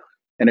on.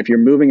 And if you're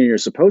moving and you're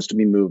supposed to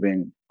be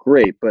moving,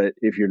 great. But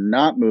if you're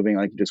not moving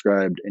like you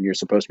described and you're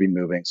supposed to be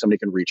moving, somebody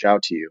can reach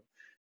out to you.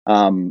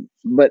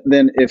 But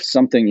then if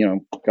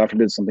something, God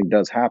forbid something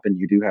does happen,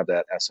 you do have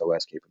that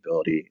SOS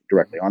capability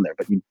directly on there,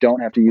 but you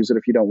don't have to use it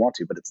if you don't want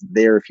to, but it's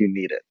there if you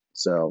need it.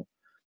 So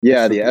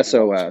yeah, the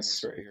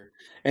SOS. Right here.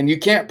 And you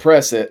can't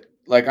press it.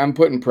 Like I'm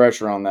putting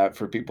pressure on that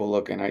for people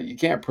looking at. You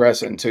can't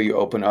press it until you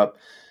open up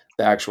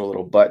the actual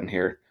little button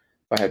here.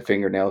 If I had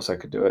fingernails, I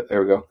could do it.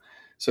 There we go.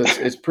 So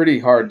it's pretty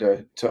hard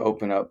to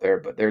open up there,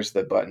 but there's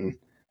the button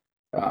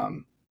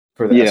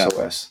for the Yeah.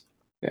 SOS.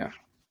 Yeah.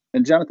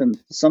 And Jonathan,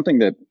 something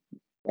that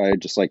I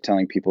just like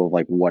telling people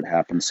like what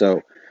happened.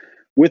 So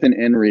with an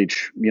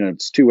inReach,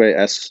 it's two-way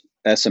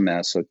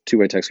SMS, so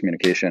two-way text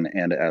communication,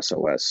 and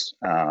SOS.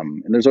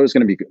 And there's always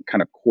going to be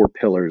kind of core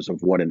pillars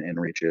of what an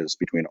inReach is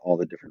between all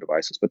the different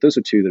devices. But those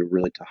are two that are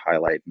really to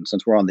highlight. And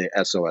since we're on the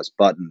SOS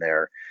button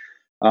there,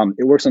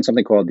 it works on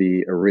something called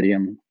the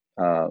Iridium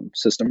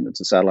system.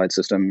 It's a satellite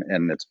system,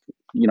 and it's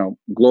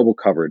global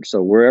coverage.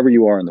 So wherever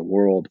you are in the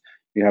world,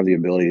 you have the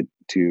ability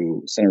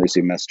to send and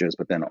receive messages,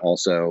 but then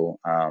also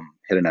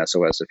hit an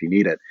SOS if you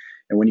need it.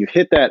 And when you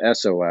hit that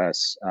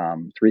SOS,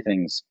 three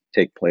things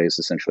take place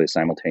essentially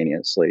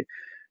simultaneously.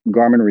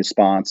 Garmin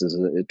Response is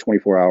a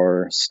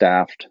 24-hour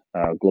staffed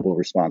global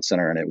response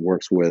center, and it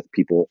works with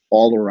people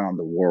all around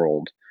the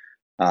world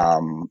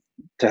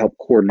to help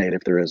coordinate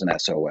if there is an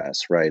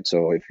SOS, right?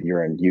 So if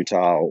you're in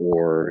Utah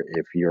or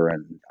if you're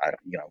in,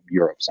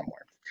 Europe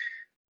somewhere.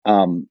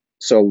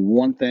 So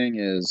one thing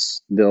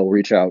is they'll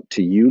reach out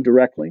to you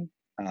directly.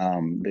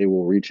 They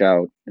will reach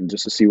out and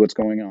just to see what's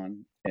going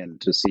on and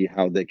to see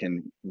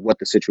what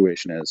the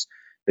situation is.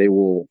 They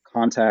will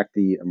contact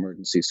the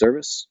emergency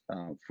service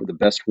for the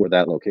best for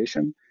that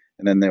location.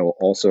 And then they will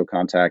also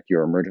contact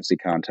your emergency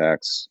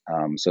contacts.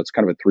 So it's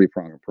kind of a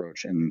three-pronged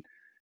approach. And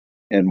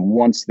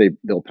once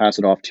they'll pass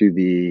it off to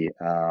the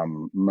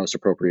most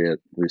appropriate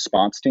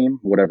response team,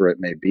 whatever it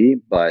may be,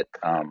 but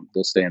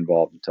they'll stay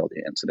involved until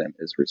the incident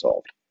is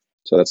resolved.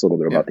 So that's a little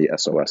bit about the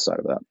SOS side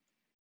of that.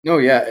 No,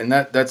 yeah, and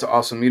that's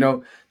awesome.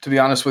 To be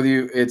honest with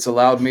you, it's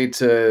allowed me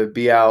to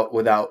be out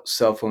without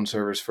cell phone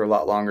service for a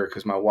lot longer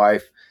because my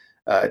wife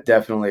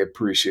definitely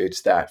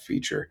appreciates that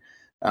feature.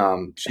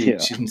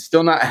 She's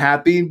still not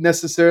happy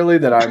necessarily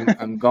that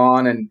I'm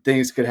gone and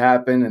things could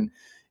happen, and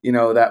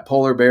that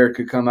polar bear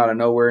could come out of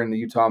nowhere in the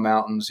Utah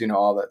mountains.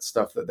 All that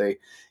stuff that they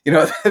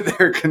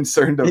they're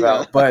concerned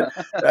about.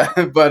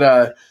 Yeah.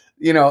 But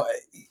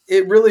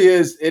it really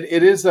is.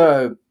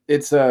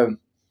 It's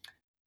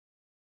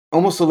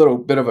almost a little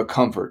bit of a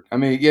comfort. I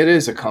mean, it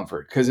is a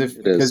comfort because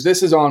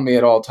this is on me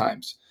at all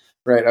times,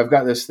 right? I've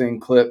got this thing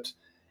clipped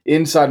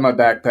inside my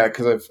backpack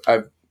because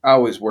I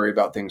always worry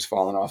about things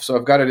falling off. So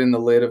I've got it in the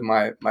lid of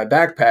my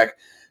backpack,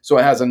 so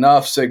it has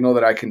enough signal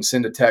that I can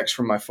send a text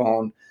from my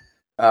phone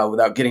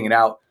without getting it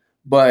out.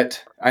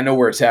 But I know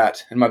where it's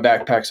at, and my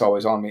backpack's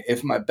always on me.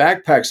 If my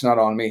backpack's not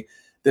on me,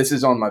 this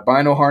is on my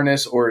bino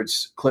harness or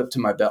it's clipped to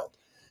my belt.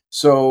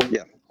 So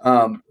yeah.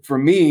 For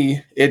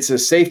me, it's a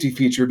safety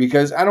feature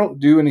because I don't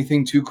do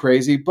anything too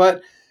crazy,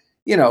 but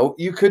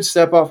you could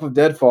step off of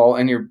deadfall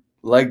and your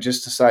leg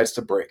just decides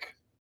to break.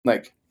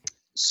 Like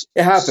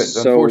it happens,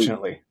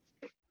 unfortunately.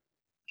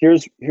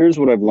 Here's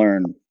what I've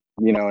learned,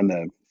 in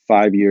the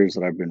 5 years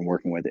that I've been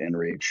working with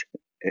inReach.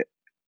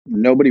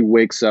 Nobody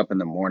wakes up in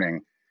the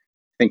morning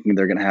thinking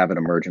they're going to have an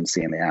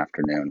emergency in the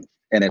afternoon.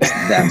 And it's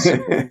that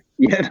simple,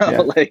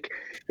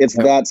 it's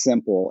that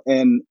simple.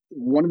 And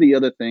one of the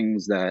other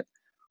things that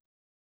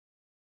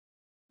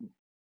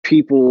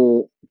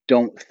people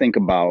don't think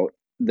about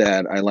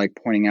that I like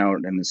pointing out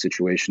in the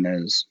situation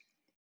is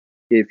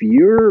if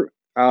you're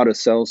out of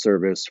cell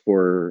service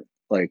for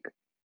like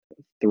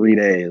 3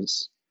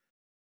 days,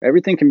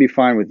 everything can be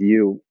fine with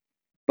you.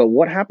 But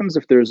what happens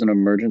if there's an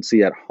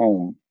emergency at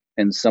home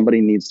and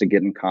somebody needs to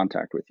get in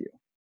contact with you?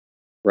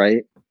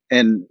 Right.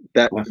 And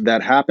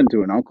that happened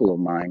to an uncle of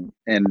mine,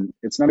 and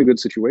it's not a good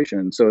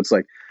situation. So it's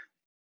like,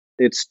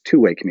 it's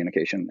two-way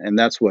communication. And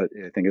that's what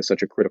I think is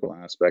such a critical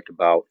aspect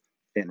about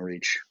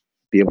inReach,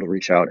 be able to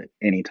reach out at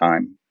any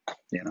time,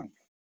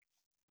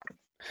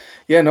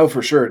 Yeah, no,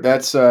 for sure.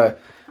 That's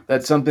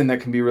something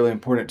that can be really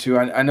important too.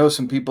 I know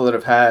some people that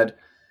have had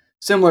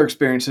similar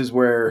experiences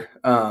where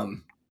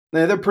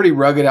they're pretty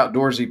rugged,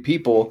 outdoorsy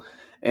people.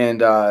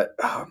 And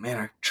oh man,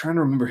 I'm trying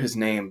to remember his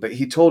name, but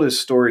he told his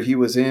story. He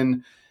was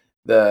in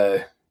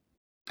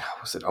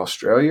was it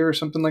Australia or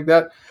something like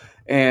that?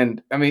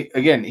 And I mean,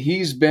 again,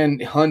 he's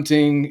been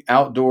hunting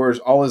outdoors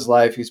all his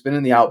life. He's been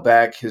in the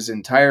outback his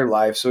entire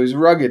life. So he's a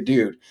rugged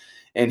dude.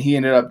 And he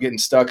ended up getting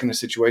stuck in a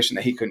situation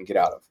that he couldn't get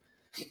out of.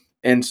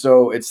 And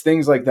so it's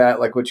things like that,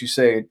 like what you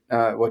said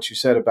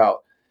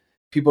about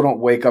people don't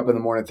wake up in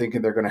the morning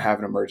thinking they're going to have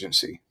an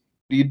emergency.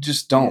 You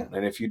just don't.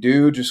 And if you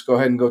do, just go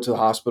ahead and go to the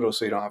hospital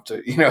so you don't have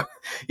to, you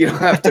don't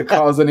have to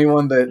cause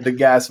anyone the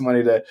gas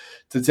money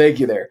to take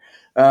you there.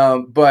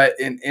 But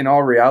in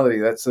all reality,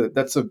 that's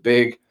a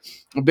big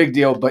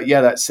deal. But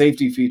yeah, that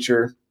safety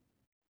feature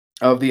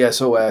of the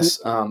SOS,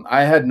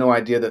 I had no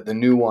idea that the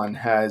new one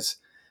has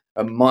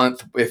a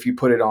month if you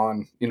put it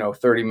on,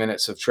 30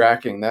 minutes of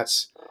tracking.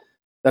 That's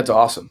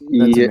awesome.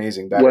 That's Yeah,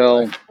 amazing battery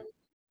well, life.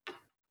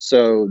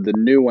 so the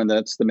new one,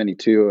 that's the Mini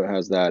 2, it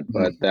has that,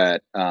 but Mhm.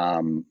 that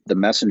the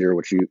Messenger,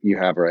 which you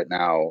have right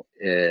now,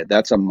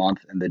 that's a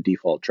month in the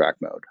default track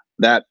mode.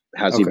 That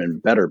has Okay. even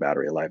better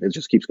battery life. It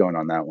just keeps going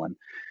on that one.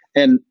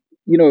 And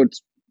you know,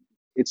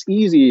 it's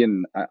easy,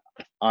 and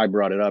I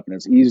brought it up, and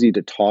it's easy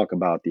to talk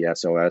about the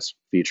SOS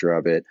feature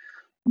of it,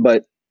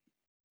 but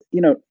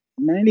you know,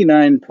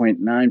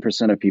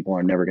 99.9% of people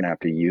are never going to have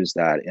to use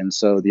that. And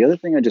so the other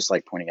thing I just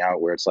like pointing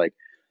out, where it's like,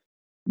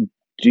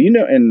 do you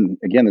know, and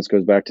again, this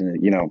goes back to,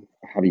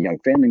 have a young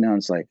family now.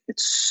 It's like,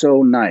 it's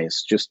so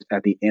nice just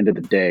at the end of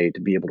the day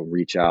to be able to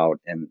reach out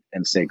and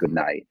say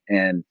goodnight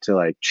and to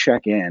like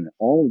check in,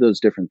 all of those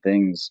different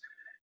things.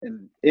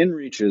 And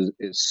InReach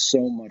is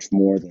so much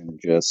more than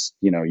just,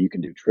 you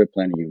can do trip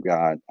planning. You've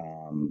got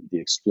the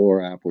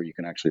Explore app where you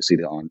can actually see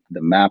the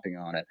mapping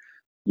on it,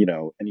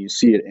 and you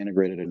see it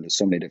integrated into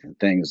so many different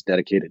things,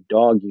 dedicated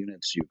dog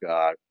units, you've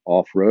got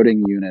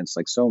off-roading units,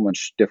 like so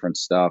much different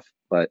stuff.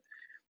 But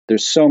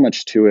there's so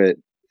much to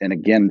it. And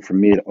again, for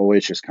me, it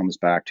always just comes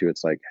back to,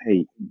 it's like,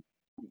 hey,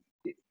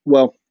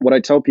 well, what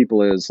I tell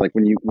people is like,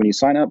 when you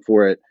sign up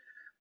for it,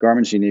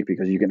 Garmin's unique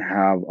because you can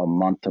have a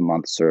month to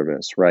month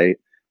service, right?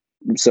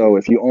 So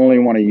if you only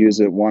want to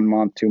use it 1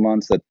 month, 2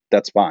 months,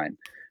 that's fine.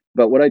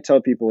 But what I tell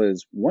people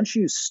is, once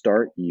you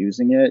start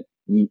using it,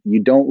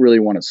 you don't really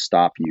want to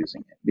stop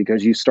using it,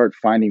 because you start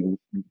finding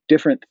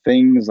different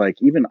things. Like,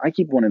 even I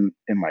keep one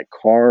in my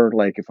car,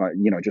 like if I,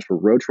 just for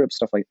road trips,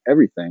 stuff, like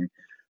everything.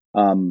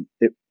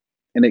 It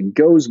and it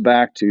goes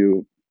back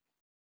to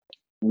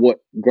what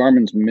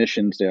Garmin's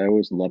mission statement. I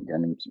always love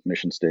Garmin's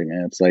mission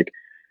statement. It's like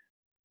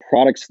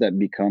products that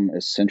become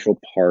essential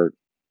part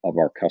of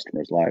our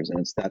customers' lives,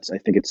 and I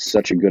think it's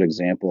such a good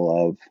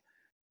example of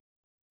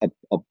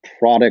a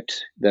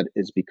product that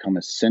has become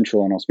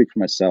essential. And I'll speak for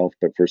myself,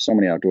 but for so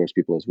many outdoors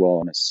people as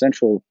well, an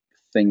essential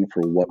thing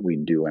for what we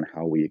do and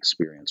how we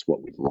experience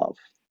what we love,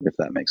 if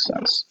that makes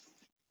sense.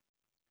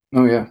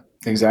 Oh yeah,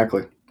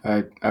 exactly.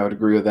 I would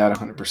agree with that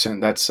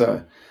 100%.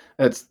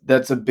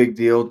 That's a big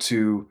deal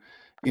to,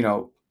 you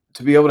know,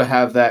 to be able to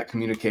have that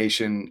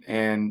communication,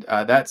 and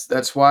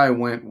that's why I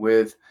went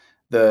with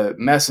the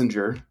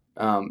Messenger,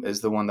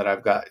 is the one that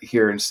I've got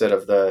here instead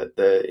of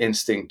the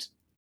Instinct,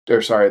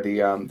 or sorry, the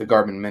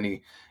Garmin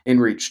Mini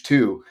InReach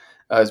 2,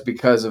 is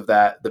because of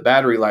that, the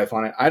battery life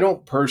on it. I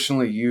don't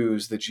personally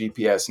use the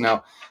GPS.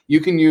 Now you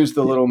can use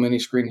the Yeah. little mini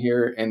screen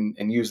here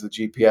and use the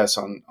GPS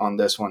on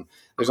this one.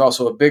 There's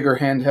also a bigger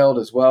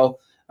handheld as well,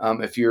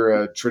 if you're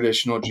a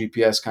traditional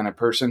GPS kind of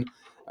person.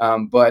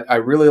 But I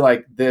really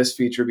like this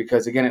feature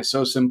because, again, it's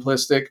so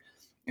simplistic.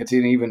 It's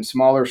an even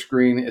smaller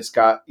screen. It's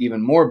got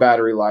even more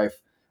battery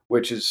life,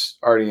 which is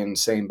already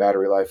insane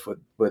battery life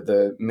with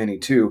the Mini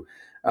 2.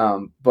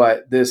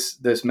 But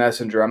this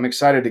Messenger, I'm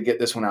excited to get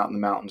this one out in the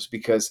mountains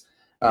because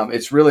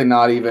it's really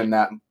not even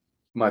that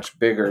much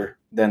bigger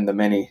than the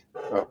Mini.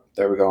 Oh,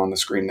 there we go on the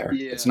screen there.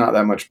 It's Yeah. not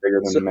that much bigger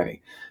than So the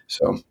Mini.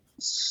 So,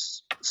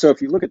 so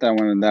if you look at that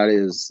one, and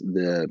that's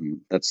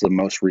the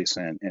most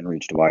recent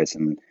InReach device,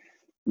 and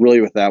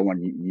really with that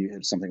one, you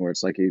have something where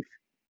it's like, if,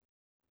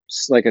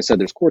 like I said,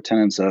 there's core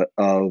tenets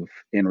of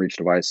InReach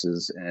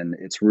devices, and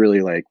it's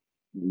really like,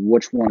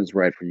 which one is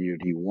right for you?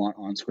 Do you want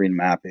on-screen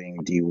mapping?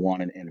 Do you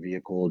want an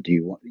in-vehicle? Do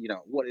you want,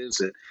 what is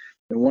it?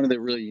 And one of the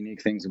really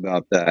unique things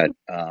about that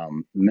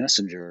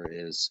Messenger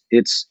is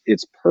it's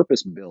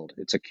purpose built.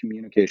 It's a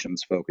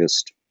communications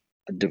focused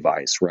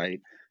device,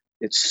 right?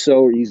 It's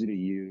so easy to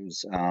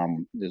use.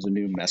 There's a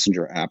new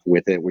Messenger app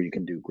with it where you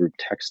can do group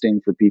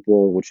texting for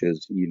people, which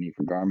is unique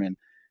for Garmin.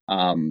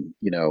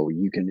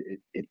 You can,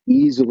 it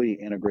easily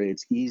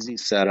integrates, easy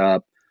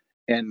setup.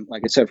 And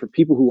like I said, for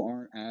people who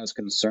aren't as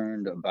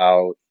concerned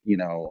about,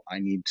 I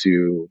need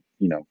to,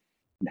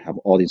 have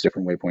all these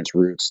different waypoints,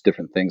 routes,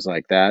 different things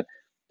like that,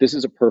 this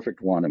is a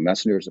perfect one. A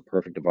Messenger is a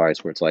perfect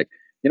device where it's like,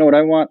 what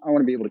I want? I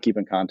want to be able to keep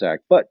in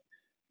contact, but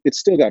it's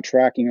still got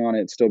tracking on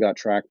it. It's still got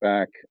track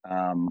back,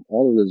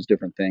 all of those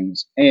different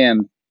things.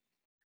 And,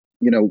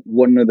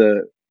 one of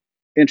the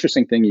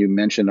interesting thing you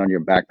mentioned on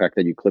your backpack,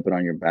 that you clip it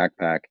on your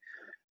backpack.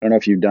 I don't know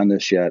if you've done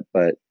this yet,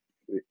 but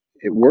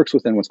it works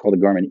within what's called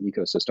the Garmin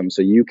ecosystem.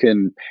 So you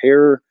can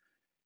pair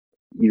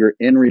your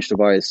InReach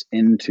device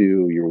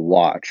into your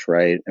watch,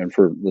 right? And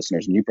for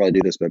listeners, and you probably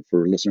do this, but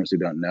for listeners who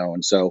don't know,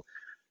 and so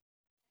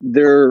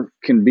there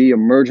can be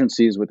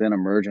emergencies within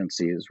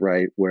emergencies,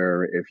 right?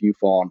 Where if you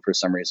fall and for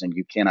some reason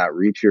you cannot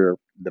reach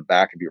the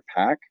back of your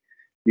pack,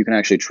 you can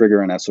actually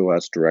trigger an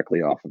SOS directly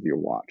off of your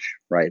watch,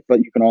 right? But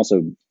you can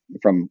also,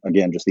 from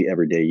again just the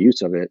everyday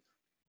use of it,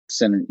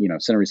 send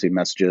and receive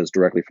messages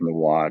directly from the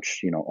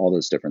watch, all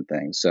those different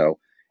things. So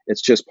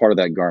it's just part of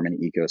that Garmin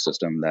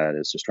ecosystem that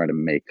is just trying to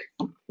make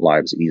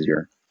lives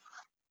easier.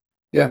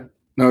 Yeah,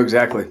 no,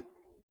 exactly. Mm.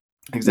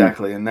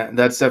 Exactly, and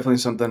that's definitely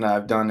something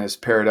I've done is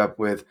pair it up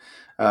with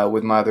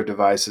my other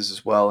devices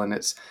as well, and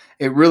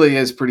it really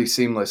is pretty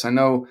seamless. I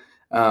know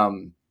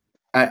um,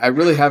 I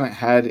really haven't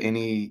had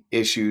any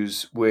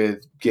issues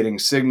with getting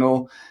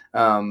signal.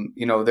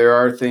 There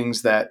are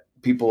things that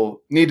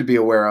people need to be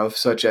aware of,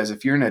 such as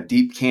if you're in a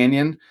deep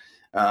canyon.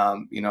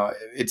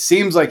 It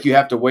seems like you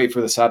have to wait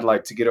for the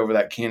satellite to get over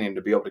that canyon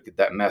to be able to get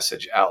that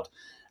message out.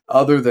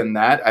 Other than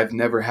that, I've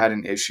never had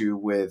an issue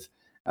with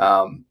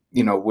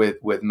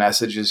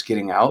messages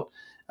getting out.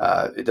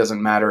 It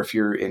doesn't matter if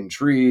you're in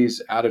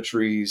trees, out of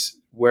trees,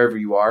 wherever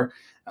you are.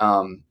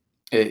 Um,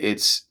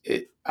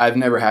 I've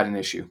never had an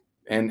issue,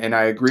 and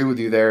I agree with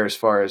you there as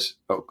far as.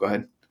 Oh, go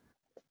ahead.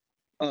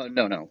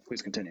 No,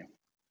 please continue.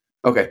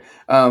 Okay.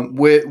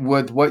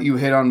 With what you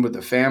hit on with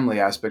the family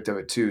aspect of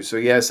it too. So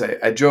yes,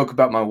 I joke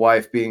about my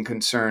wife being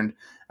concerned.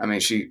 I mean,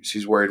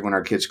 she's worried when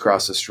our kids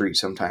cross the street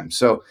sometimes.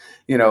 So,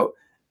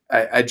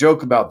 I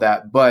joke about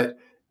that, but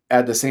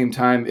at the same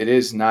time, it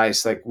is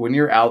nice. Like when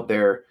you're out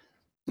there,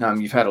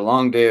 you've had a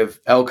long day of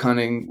elk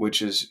hunting,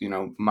 which is,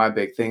 my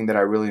big thing that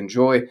I really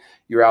enjoy.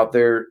 You're out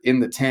there in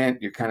the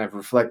tent, you're kind of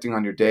reflecting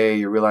on your day,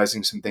 you're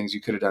realizing some things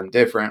you could have done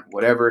different,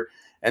 whatever.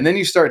 And then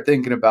you start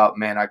thinking about,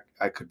 man,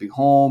 I could be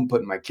home,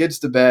 putting my kids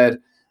to bed.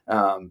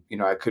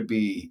 I could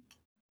be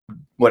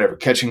whatever,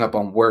 catching up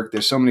on work.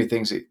 There's so many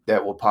things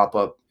that will pop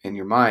up in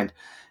your mind,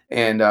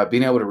 and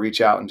being able to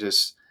reach out and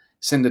just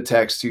send a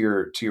text to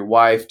your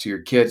wife, to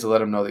your kids, to let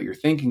them know that you're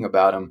thinking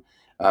about them,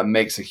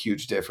 makes a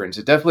huge difference.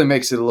 It definitely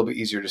makes it a little bit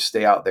easier to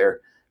stay out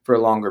there for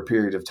a longer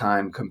period of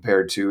time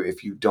compared to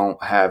if you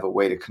don't have a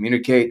way to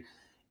communicate.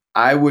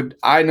 I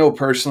know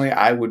personally,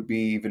 I would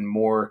be even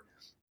more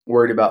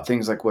worried about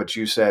things like what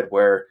you said,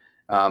 where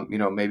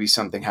maybe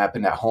something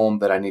happened at home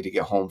that I need to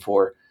get home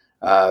for.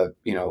 Uh,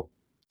 you know,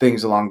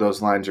 Things along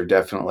those lines are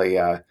definitely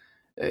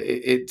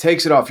it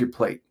takes it off your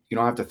plate. You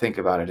don't have to think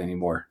about it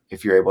anymore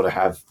if you're able to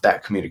have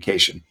that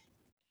communication.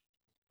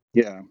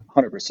 Yeah,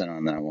 100%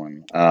 on that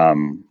one.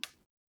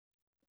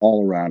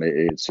 All around it,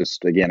 it's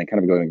just again, it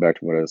kind of going back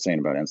to what I was saying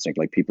about instinct.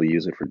 Like people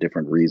use it for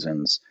different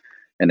reasons,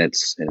 and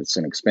it's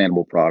an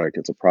expandable product.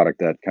 It's a product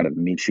that kind of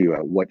meets you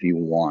at what you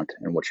want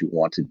and what you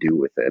want to do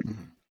with it.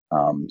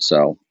 Mhm.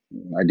 So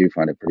I do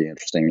find it pretty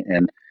interesting,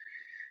 and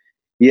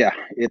yeah,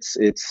 it's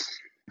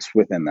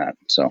within that.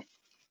 So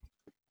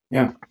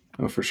Yeah,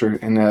 oh, for sure.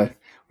 And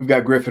we've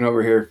got Griffin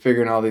over here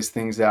figuring all these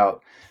things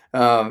out.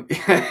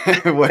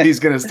 What he's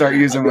going to start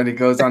using when he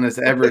goes on his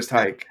Everest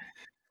hike.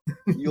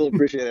 you'll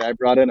appreciate it. I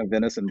brought in a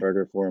venison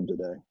burger for him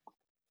today.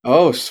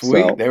 Oh,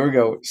 sweet. So There we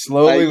go. I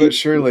Slowly but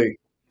surely.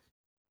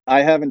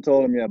 I haven't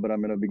told him yet, but I'm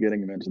going to be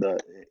getting him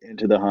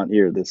into the hunt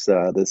here this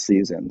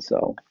season.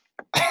 So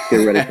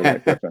get ready for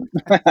that, Griffin.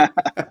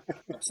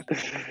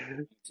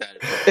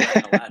 Excited for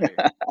it. A lot here,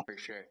 for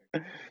sure.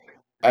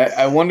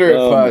 I wonder if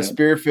Oh man.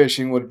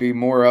 spearfishing would be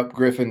more up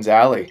Griffin's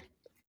alley.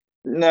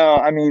 No,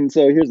 I mean,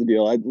 so here's the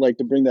deal. I'd like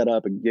to bring that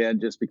up again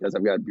just because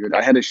I've got a beard.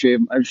 I had to shave.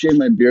 I've shaved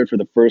my beard for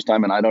the first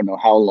time, and I don't know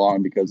how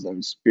long because I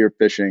was spear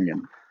fishing,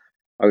 and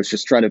I was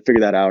just trying to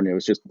figure that out. And it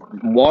was just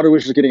water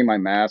was just getting in my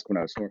mask when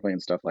I was snorkeling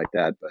and stuff like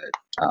that.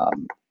 But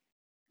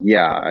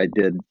yeah, I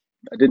did.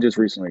 I did just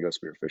recently go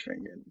spear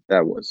fishing, and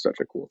that was such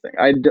a cool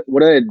thing.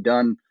 What I had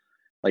done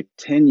like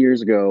 10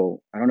 years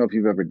ago. I don't know if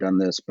you've ever done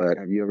this, but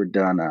have you ever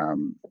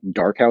done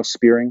dark house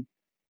spearing?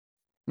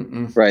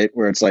 Mm-mm. Right,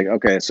 where it's like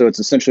okay, so it's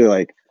essentially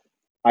like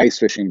ice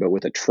fishing, but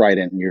with a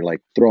trident, and you're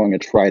like throwing a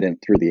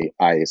trident through the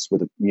ice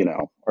with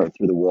or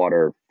through the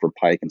water for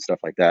pike and stuff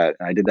like that.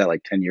 And I did that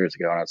like 10 years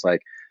ago, and I was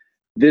like,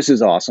 this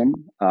is awesome,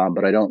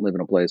 but I don't live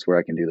in a place where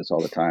I can do this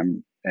all the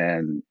time.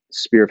 And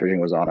spearfishing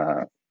was on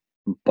a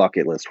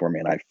bucket list for me,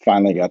 and I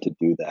finally got to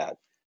do that,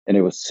 and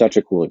it was such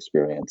a cool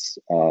experience.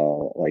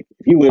 Like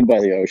if you live by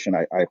the ocean,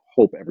 I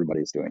hope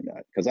everybody's doing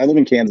that because I live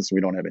in Kansas and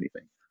we don't have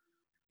anything.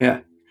 Yeah.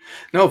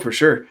 No, for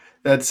sure.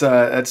 That's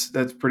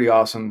pretty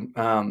awesome.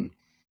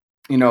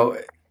 You know,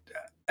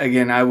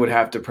 Again, I would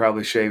have to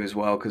probably shave as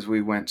well because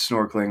we went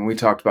snorkeling. We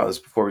talked about this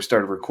before we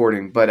started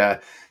recording, but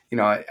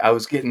I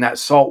was getting that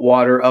salt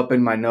water up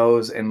in my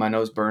nose, and my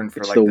nose burned for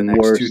It's like the the next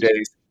two worst.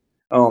 days.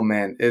 Oh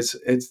man, it's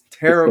It's the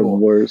terrible.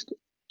 worst.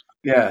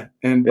 Yeah,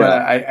 but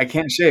Yeah. I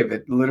can't shave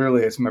it.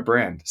 Literally, it's my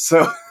brand,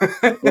 so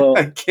Well,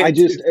 I can't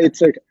do that.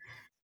 it's like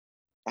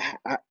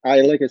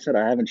I like I said,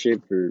 I haven't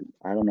shaved for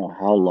I don't know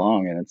how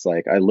long, and it's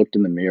like I looked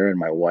in the mirror and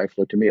my wife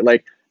looked at me.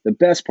 Like the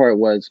best part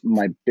was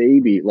my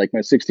baby, like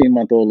my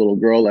 16-month-old little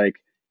girl, like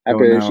Oh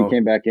after she no.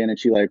 came back in and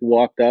she like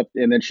walked up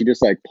and then she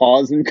just like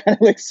paused and kind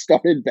of like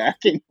started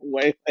backing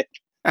away, like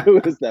who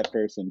is that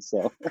person?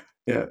 So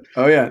Yeah.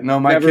 Oh yeah. No,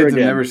 my never kids have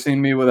again. never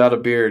seen me without a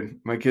beard.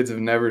 My kids have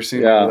never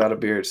seen me Yeah. without a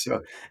beard. So,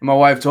 and my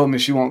wife told me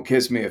she won't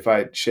kiss me if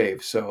I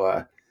shave.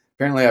 So,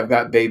 apparently I've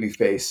got baby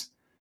face.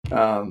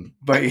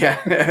 But yeah,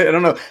 I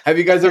don't know. Have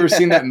you guys ever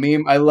seen that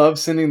meme? I love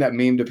sending that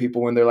meme to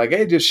people when they're like,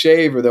 "Hey, just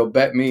shave," or they'll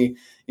bet me.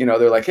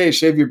 They're like, "Hey,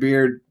 shave your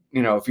beard.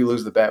 If you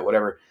lose the bet,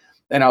 whatever."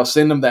 and I'll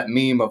send him that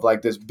meme of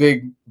like this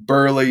big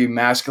burly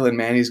masculine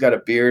man. He's got a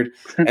beard,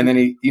 and then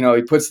he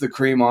puts the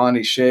cream on,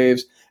 he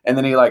shaves, and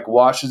then he like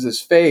washes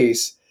his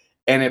face,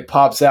 and it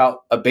pops out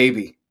a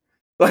baby.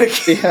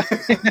 Like, Yeah.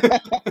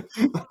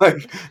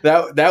 like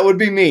that would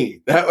be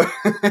me.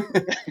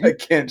 I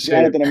can't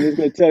shave. Jonathan, I'm just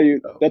going to tell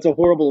you, that's a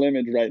horrible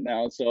image right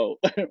now. So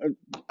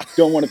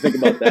don't want to think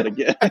about that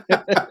again.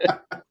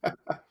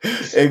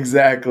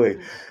 Exactly.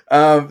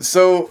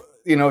 So,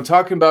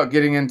 talking about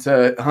getting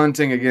into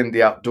hunting again,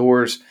 the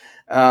outdoors,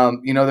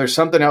 there's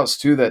something else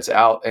too that's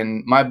out,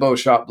 and my bow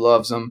shop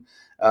loves them.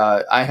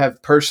 I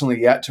have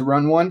personally yet to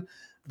run one,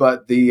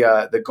 but the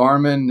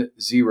Garmin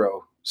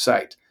Zero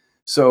sight.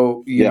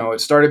 So, Yeah. it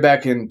started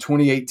back in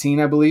 2018,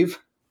 I believe.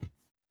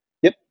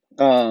 Yep.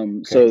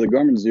 So the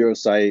Garmin Zero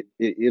site,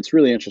 it's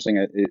really interesting.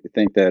 I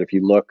think that if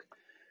you look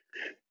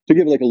to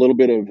give like a little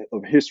bit of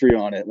history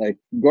on it, like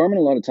Garmin,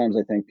 a lot of times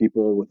I think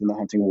people within the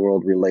hunting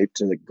world relate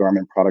to the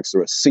Garmin products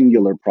through a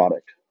singular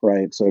product,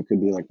 right? So it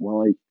could be like,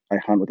 well, I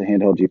hunt with a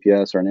handheld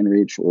GPS or an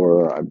inReach,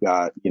 or I've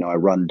got, I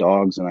run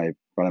dogs and I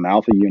run an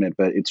alpha unit.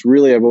 But it's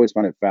really, I've always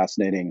found it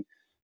fascinating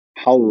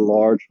how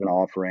large of an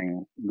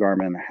offering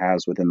Garmin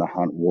has within the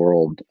hunt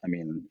world. I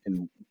mean,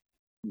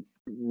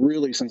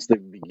 really since the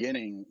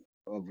beginning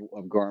of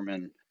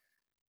Garmin.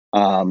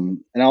 And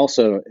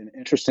also an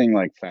interesting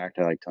like fact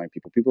I like telling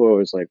people. People are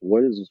always like,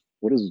 what is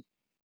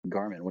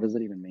Garmin? What does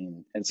it even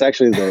mean? And it's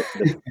actually the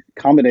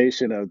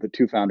combination of the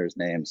two founders'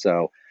 names.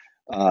 So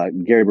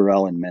Gary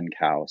Burrell and Min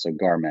Kao, so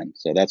Garmin.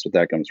 So that's what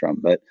that comes from.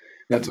 But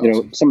That's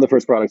awesome. some of the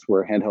first products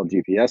were handheld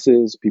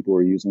GPSs. People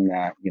were using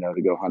that,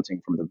 to go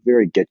hunting from the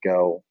very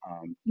get-go.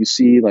 You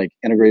see like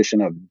integration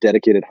of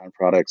dedicated hunt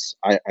products,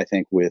 I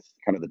think with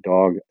kind of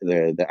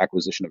the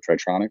acquisition of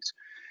Tritronics,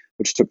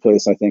 which took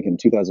place, I think, in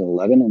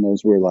 2011. And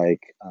those were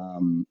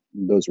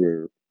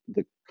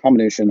the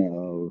combination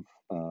of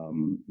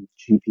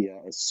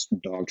GPS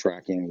dog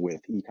tracking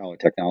with e-collar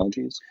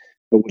technologies.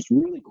 But what's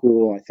really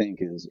cool, I think,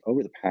 is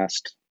over the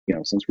past,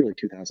 since really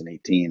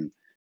 2018,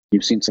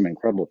 you've seen some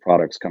incredible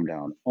products come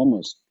down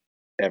almost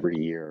every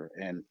year.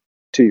 And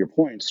to your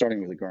point,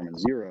 starting with the Garmin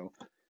Zero,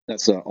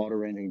 that's an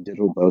auto-ranging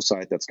digital bow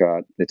sight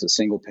it's a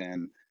single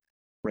pin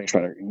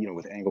rangefinder,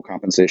 with angle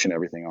compensation,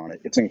 everything on it.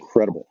 It's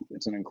incredible.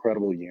 It's an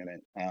incredible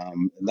unit.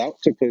 That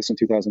took place in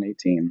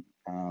 2018.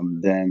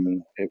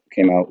 Then we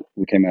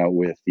came out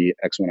with the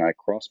X1i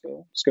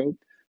crossbow scope.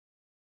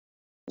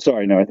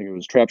 Sorry, no, I think it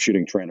was Trap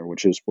Shooting Trainer,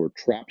 which is for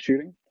trap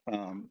shooting,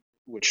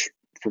 which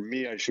for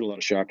me, I shoot a lot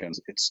of shotguns.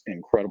 It's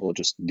incredible. It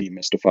just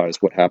demystifies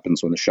what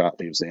happens when the shot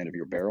leaves the end of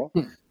your barrel.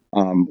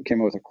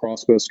 Came out with a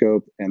crossbow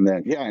scope, and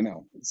then I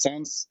know it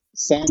sounds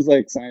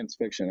like science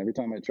fiction. Every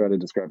time I try to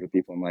describe it to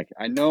people, I'm like,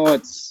 I know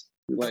it's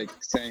like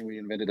saying we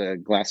invented a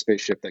glass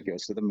spaceship that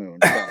goes to the moon,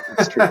 but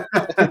it's true.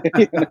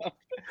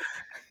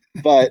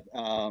 But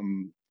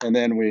and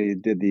then we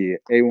did the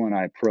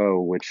A1i Pro,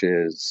 which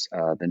is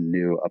the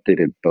new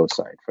updated bow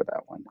sight for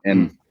that one.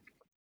 And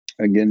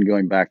again,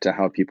 going back to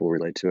how people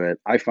relate to it,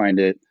 I find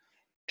it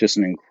just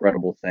an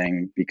incredible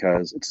thing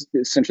because it's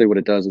essentially what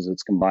it does is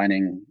it's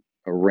combining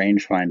a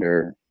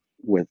rangefinder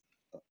with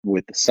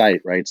the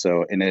sight, right?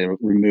 So, and it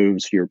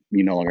removes you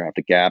no longer have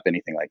to gap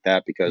anything like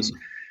that because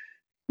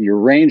you're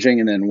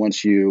ranging, and then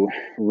once you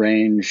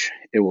range,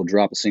 it will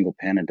drop a single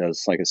pin. It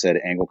does, like I said,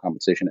 angle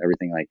compensation,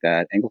 everything like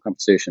that, angle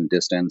compensation,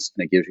 distance,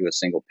 and it gives you a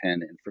single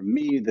pin. And for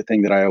me, the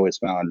thing that I always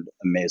found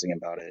amazing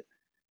about it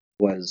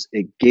was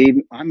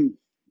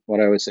what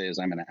I always say is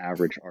I'm an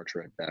average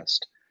archer at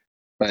best,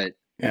 but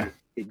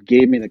it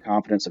gave me the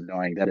confidence of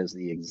knowing that is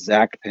the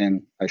exact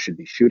pin I should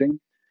be shooting.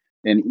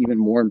 And even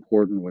more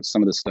important with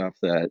some of the stuff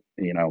that,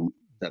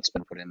 that's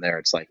been put in there,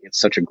 it's like, it's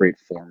such a great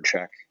form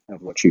check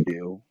of what you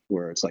do,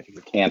 where it's like, if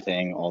you're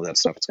camping, all that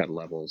stuff, it's got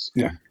levels.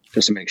 Yeah.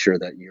 Just to make sure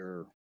that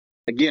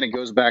again, it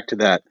goes back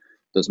to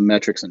those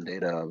metrics and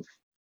data of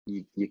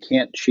you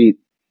can't cheat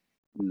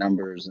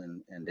numbers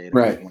and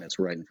data when it's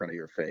right in front of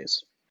your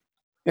face.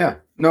 Yeah,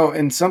 no,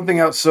 and something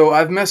else. So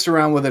I've messed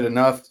around with it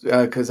enough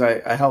because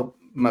I help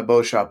my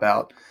bow shop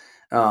out,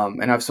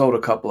 and I've sold a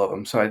couple of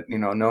them, so I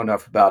know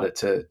enough about it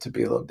to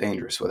be a little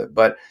dangerous with it.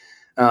 But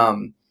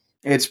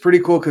it's pretty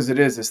cool because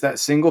it's that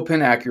single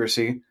pin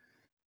accuracy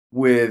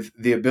with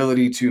the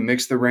ability to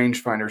mix the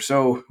rangefinder.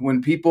 So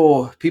when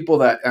people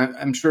that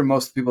I'm sure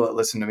most people that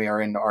listen to me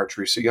are into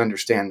archery, so you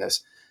understand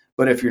this.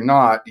 But if you're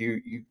not,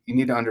 you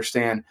need to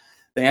understand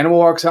the animal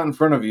walks out in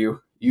front of you.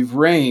 You've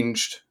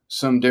ranged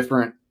some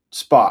different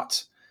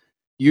spots.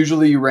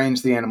 Usually you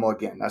range the animal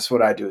again. That's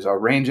what I do is I'll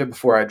range it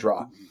before I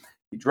draw.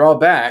 You draw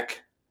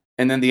back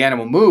and then the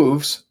animal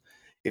moves.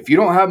 If you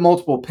don't have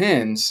multiple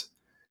pins,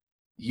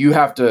 you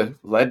have to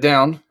let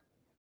down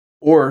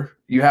or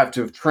you have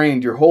to have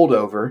trained your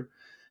holdover.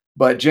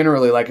 But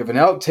generally, like if an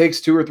elk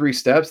takes 2 or 3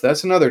 steps,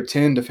 that's another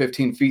 10 to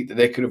 15 feet that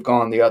they could have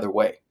gone the other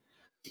way.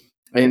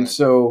 And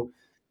so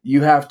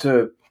you have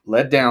to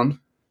let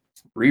down,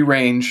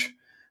 re-range,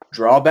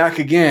 draw back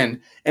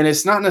again. And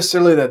it's not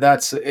necessarily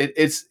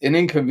it's an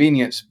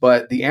inconvenience,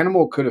 but the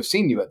animal could have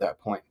seen you at that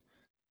point.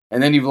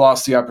 And then you've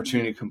lost the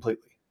opportunity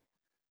completely.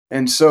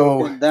 And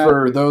so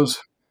for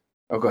those,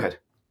 Oh, go ahead.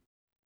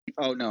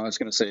 Oh no, I was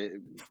going to say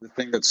the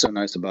thing that's so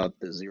nice about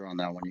the Zero on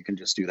that one, you can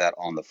just do that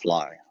on the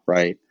fly,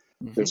 right?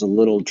 Hmm. There's a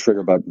little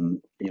trigger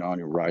button, on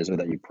your riser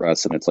that you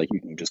press, and it's like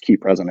you can just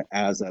keep pressing it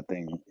as that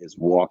thing is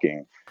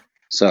walking.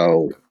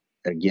 So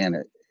again,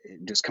 it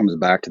just comes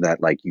back to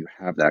that, like you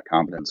have that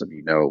confidence of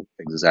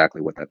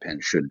exactly what that pin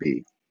should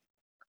be.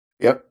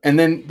 Yep. And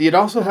then it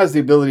also has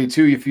the ability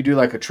too, if you do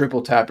like a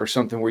triple tap or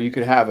something, where you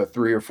could have a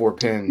 3 or 4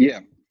 pin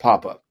Yeah,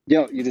 pop up.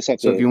 yeah. You just have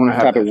So if to you want to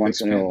have tap it that once,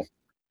 fixed and pin. it'll.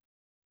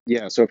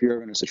 Yeah. So if you're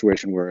ever in a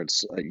situation where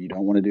it's you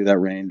don't want to do that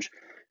range,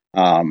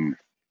 um,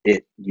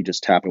 you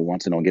just tap it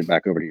once, and it'll get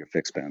back over to your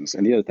fixed pins.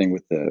 And the other thing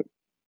with the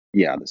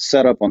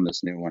setup on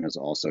this new one is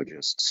also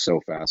just so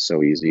fast,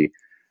 so easy.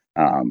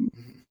 Um,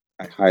 Mhm.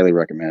 I highly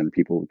recommend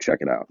people check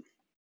it out.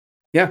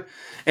 Yeah.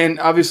 And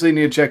obviously you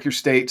need to check your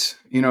states,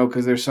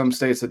 because there's some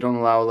states that don't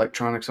allow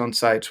electronics on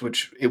sites,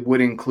 which it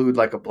would include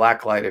like a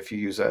black light if you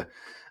use a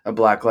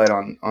black light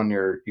on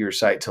your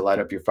site to light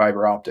up your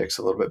fiber optics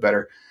a little bit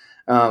better.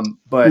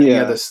 But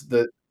yeah,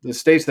 Yeah, the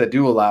states that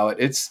do allow it,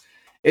 it's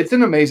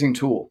an amazing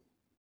tool.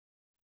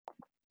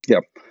 yeah.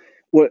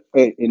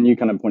 And you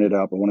kind of pointed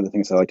out, but one of the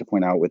things I like to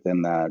point out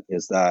within that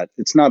is that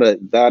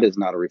that is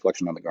not a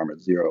reflection on the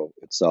Garmin Zero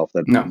itself.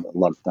 That No. a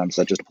lot of times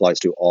that just applies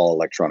to all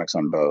electronics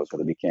on bows,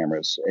 whether it be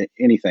cameras,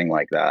 anything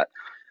like that.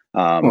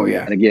 Oh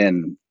yeah. And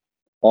again,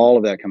 all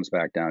of that comes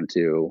back down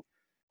to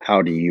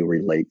how do you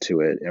relate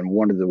to it. And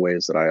one of the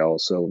ways that I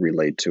also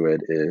relate to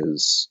it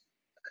is,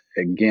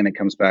 again, it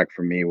comes back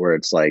for me where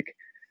it's like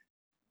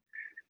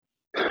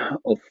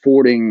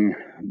affording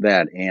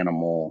that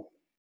animal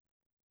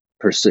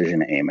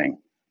precision aiming.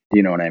 Do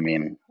you know what I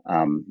mean?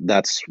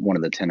 That's one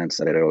of the tenets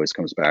that it always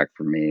comes back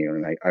for me,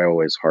 and I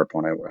always harp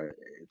on it.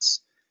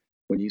 It's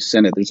when you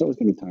send it, there's always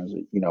going to be times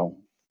that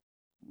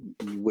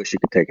you wish you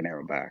could take an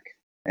arrow back,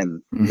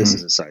 and this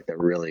is Hmm. a site that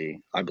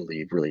really, I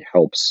believe, really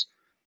helps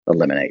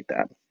eliminate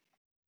that.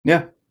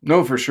 Yeah,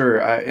 no, for sure.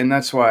 And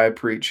that's why I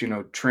preach,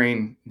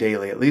 train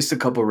daily, at least a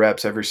couple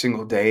reps every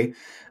single day.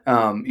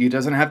 It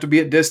doesn't have to be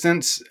at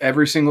distance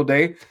every single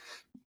day,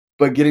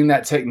 but getting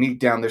that technique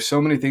down, there's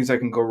so many things that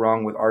can go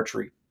wrong with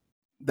archery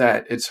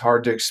that it's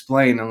hard to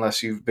explain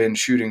unless you've been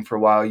shooting for a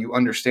while. You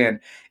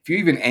understand if you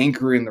even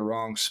anchor in the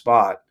wrong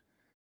spot,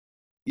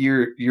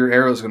 your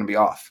arrow is going to be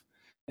off.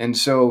 And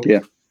so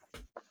Yeah,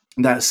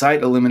 that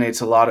site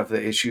eliminates a lot of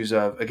the issues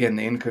of, again,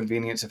 the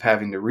inconvenience of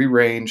having to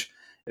rerange.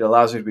 It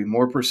allows you to be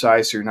more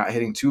precise, so you're not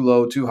hitting too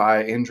low, too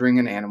high, injuring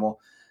an animal.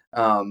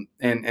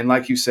 And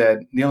like you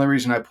said, the only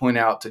reason I point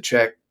out to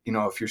check,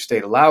 if your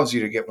state allows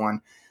you to get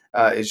one,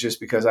 is just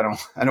because I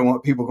don't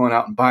want people going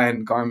out and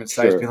buying Garmin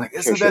sites, sure, being like, "This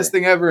is sure, the best sure,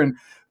 thing ever." And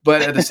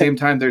but at the same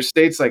time, there's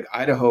states like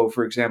Idaho,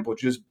 for example,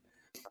 just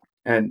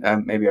and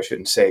maybe I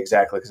shouldn't say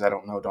exactly because I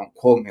don't know. Don't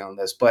quote me on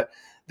this, but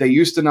they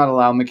used to not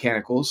allow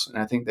mechanicals,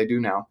 and I think they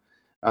do now,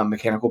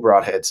 mechanical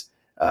broadheads.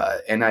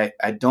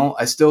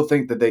 I still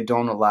think that they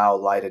don't allow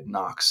lighted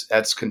nocks.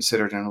 That's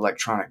considered an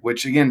electronic,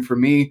 which again, for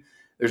me,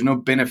 there's no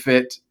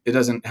benefit. It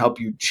doesn't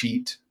help you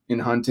cheat in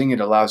hunting. It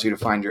allows you to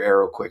find your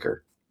arrow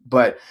quicker.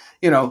 But,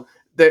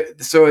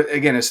 so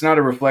again, it's not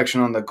a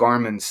reflection on the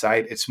Garmin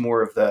site. It's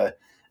more of the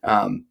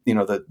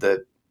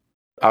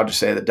I'll just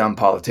say the dumb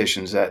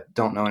politicians that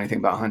don't know anything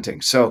about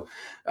hunting. So,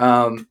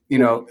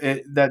 well,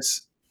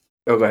 that's.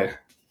 Oh, go ahead.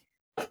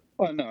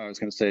 well, no, I was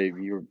going to say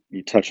you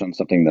touched on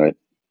something that I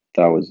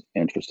thought was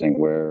interesting.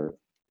 Where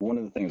one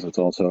of the things that's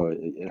also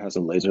it has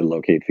a laser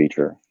locate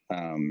feature,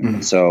 and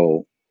Mhm.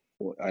 so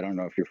I don't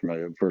know if you're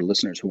familiar. For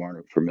listeners who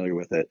aren't familiar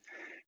with it,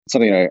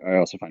 something I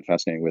also find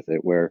fascinating with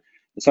it, where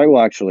the site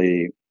will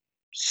actually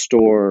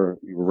store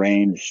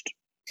ranged,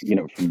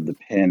 from the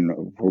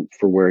pin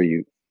for where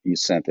you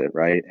sent it,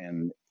 right?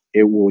 And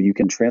you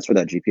can transfer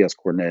that GPS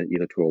coordinate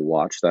either to a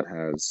watch that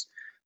has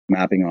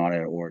mapping on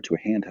it or to a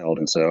handheld.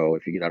 And so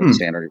if you get out of the Hmm.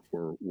 standard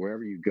or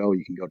wherever you go,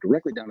 you can go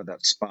directly down to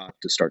that spot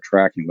to start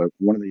tracking. But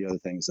one of the other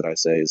things that I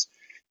say is,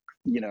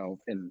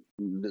 and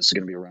this is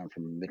going to be around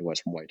from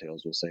Midwest from whitetails,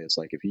 we'll say it's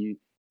like if you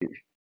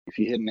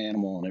hit an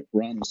animal and it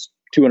runs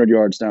 200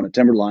 yards down a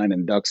timber line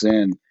and ducks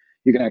in,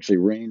 you can actually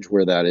range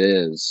where that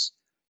is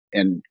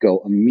and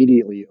go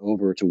immediately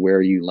over to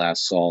where you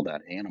last saw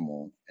that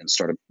animal and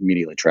start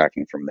immediately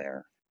tracking from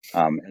there.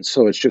 And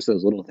so it's just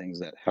those little things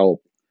that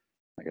help,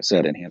 like I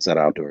said, enhance that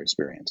outdoor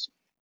experience.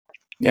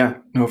 Yeah,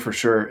 no, for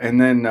sure. And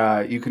then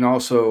you can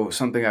also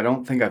something I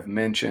don't think I've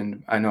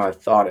mentioned. I know I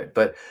thought it,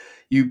 but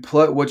you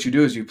plug. What you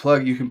do is you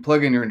can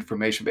plug in your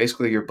information,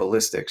 basically your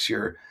ballistics,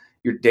 your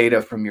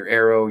data from your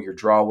arrow, your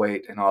draw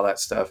weight, and all that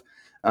stuff,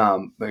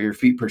 but your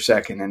feet per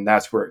second, and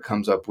that's where it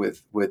comes up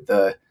with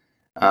the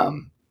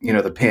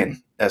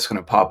pin that's going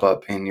to pop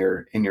up in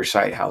your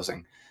sight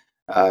housing.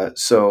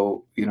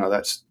 So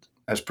that's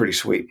pretty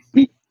sweet.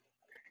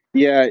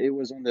 Yeah, it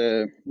was on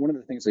the one of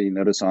the things that you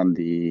notice on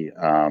the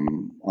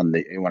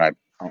A1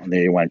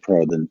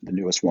 Pro, the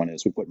newest one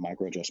is we put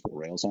micro adjustable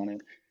rails on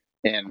it.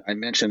 And I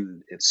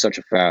mentioned it's such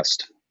a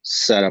fast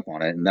setup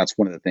on it, and that's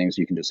one of the things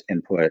you can just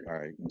input, all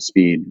right,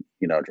 speed,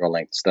 draw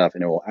length stuff,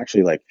 and it will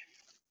actually like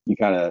you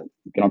kind of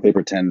get on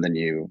paper 10, then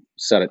you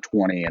set at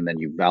 20, and then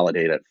you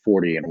validate at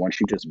 40. And once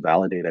you just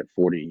validate at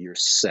 40, you're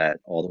set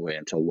all the way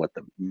until what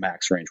the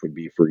max range would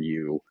be for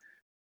you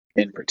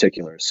in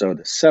particular. So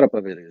the setup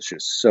of it is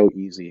just so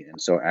easy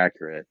and so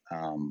accurate.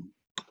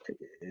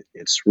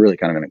 It's really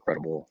kind of an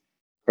incredible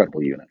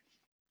unit.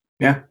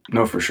 Yeah,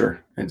 no, for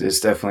sure. It's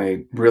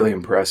definitely really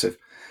impressive.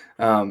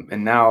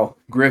 And now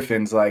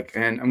Griffin's like,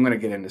 and I'm going to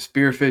get into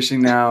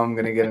spearfishing now. I'm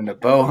going to get into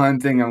bow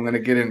hunting. I'm going to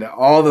get into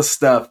all the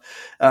stuff.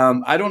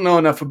 I don't know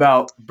enough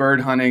about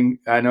bird hunting.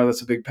 I know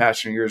that's a big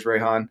passion of yours,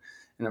 Rehan,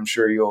 and I'm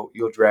sure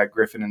you'll drag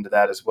Griffin into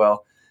that as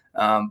well.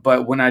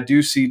 But when I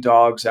do see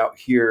dogs out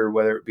here,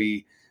 whether it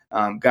be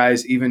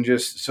guys, even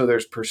just so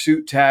there's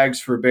pursuit tags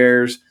for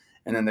bears,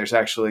 and then there's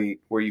actually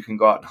where you can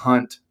go out and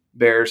hunt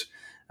bears.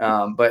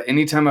 But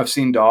anytime I've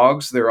seen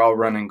dogs, they're all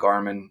running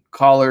Garmin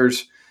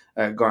collars,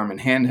 Garmin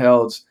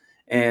handhelds.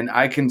 And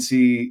I can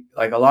see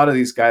like a lot of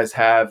these guys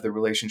have the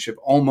relationship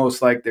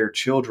almost like their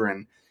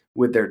children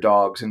with their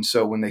dogs. And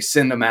so when they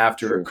send them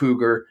after a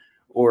cougar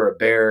or a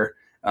bear,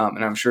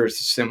 and I'm sure it's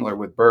similar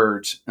with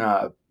birds,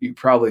 you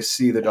probably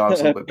see the dogs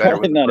a little bit better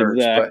with the not birds.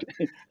 exact.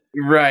 But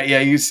right, yeah,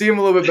 you see them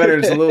a little bit better.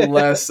 It's a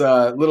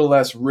little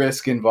less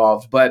risk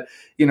involved. But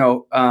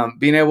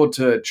being able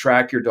to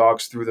track your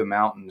dogs through the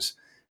mountains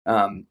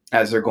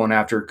as they're going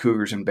after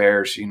cougars and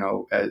bears,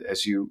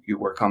 as you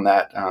work on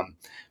that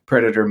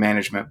predator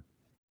management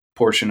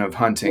portion of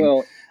hunting,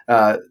 Well,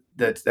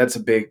 that's a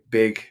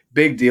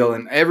big deal.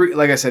 And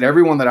like I said,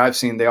 everyone that I've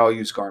seen, they all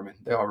use Garmin.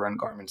 They all run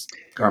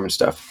Garmin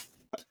stuff.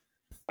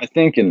 I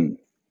think, and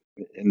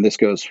this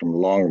goes from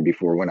long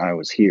before when I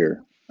was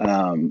here.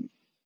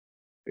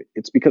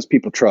 It's because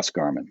people trust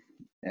Garmin,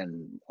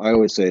 and I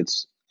always say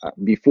it's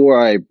before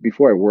I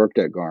worked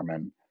at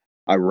Garmin,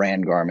 I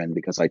ran Garmin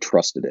because I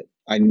trusted it.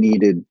 I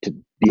needed to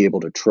be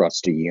able to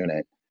trust a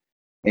unit,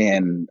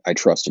 and I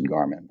trusted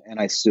Garmin, and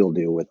I still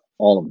do with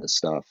all of this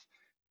stuff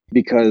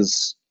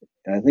because,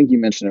 and I think you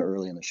mentioned it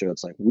early in the show.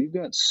 It's like we've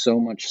got so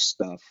much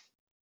stuff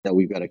that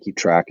we've got to keep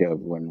track of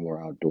when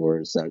we're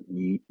outdoors that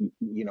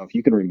if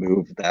you can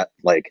remove that,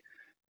 like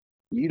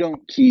you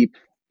don't keep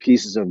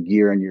pieces of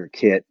gear in your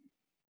kit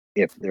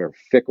if they're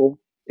fickle,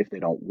 if they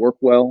don't work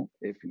well,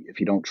 if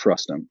you don't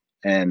trust them.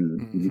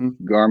 And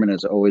Garmin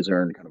has always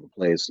earned kind of a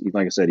place,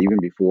 like I said, even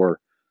before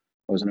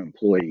I was an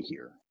employee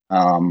here.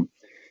 And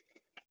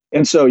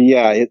so,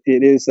 yeah, it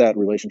is that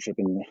relationship.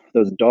 And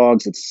those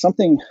dogs, it's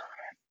something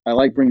I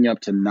like bringing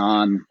up to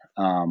non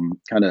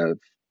kind of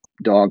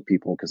dog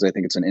people because I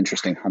think it's an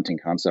interesting hunting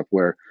concept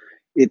where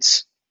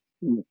it's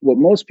what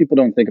most people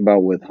don't think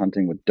about with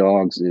hunting with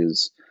dogs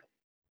is,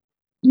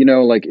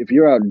 like if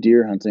you're out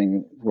deer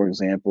hunting, for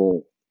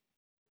example,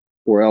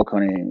 or elk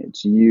hunting,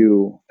 it's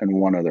you and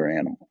one other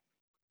animal.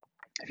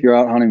 If you're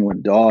out hunting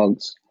with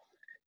dogs,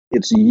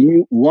 it's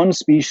you, one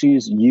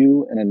species,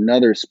 you and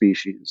another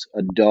species,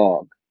 a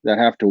dog, that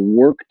have to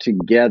work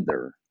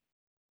together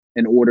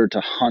in order to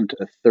hunt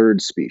a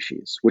third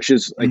species, which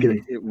is like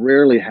it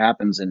rarely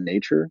happens in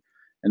nature.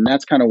 And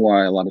that's kind of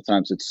why a lot of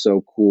times it's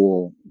so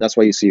cool. That's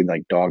why you see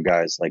like dog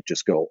guys like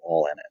just go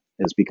all in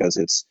it, is because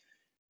it's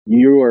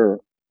you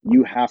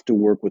have to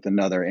work with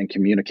another and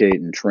communicate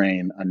and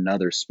train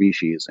another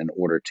species in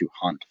order to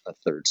hunt a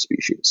third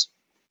species.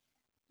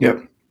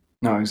 Yep.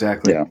 No,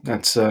 exactly. Yeah.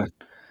 That's a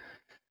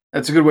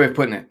good way of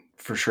putting it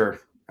for sure.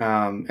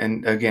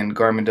 And again,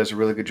 Garmin does a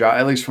really good job,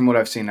 at least from what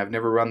I've seen. I've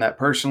never run that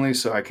personally,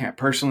 so I can't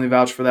personally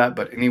vouch for that.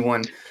 But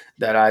anyone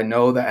that I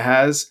know that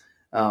has,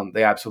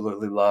 they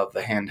absolutely love the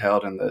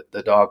handheld and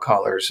the dog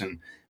collars and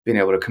being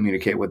able to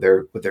communicate with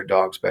their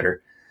dogs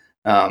better.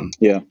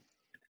 Yeah.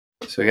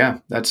 So yeah,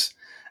 that's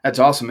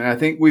awesome. And I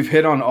think we've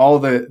hit on all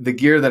the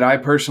gear that I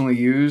personally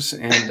use,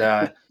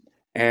 and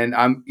and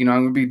I'm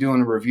going to be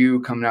doing a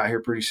review coming out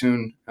here pretty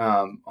soon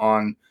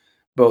on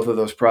both of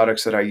those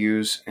products that I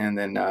use, and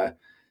then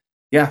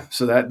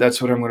so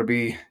that's what I'm going to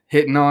be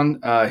hitting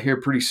on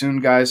here pretty soon,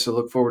 guys. So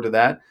look forward to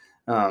that.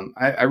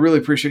 I really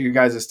appreciate you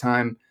guys'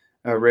 time,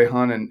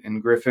 Rehan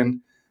and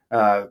Griffin.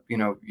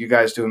 You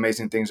guys do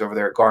amazing things over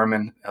there at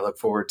Garmin. I look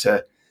forward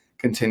to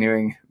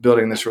continuing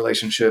building this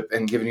relationship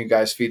and giving you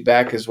guys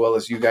feedback, as well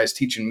as you guys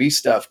teaching me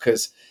stuff,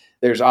 because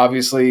there's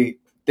obviously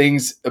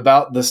things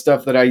about the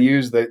stuff that I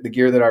use, the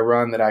gear that I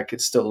run, that I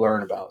could still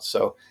learn about.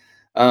 So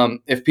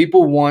if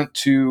people want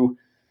to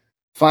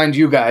find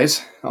you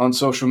guys on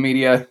social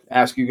media,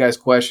 ask you guys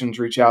questions,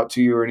 reach out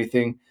to you or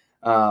anything,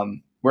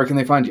 where can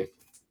they find you?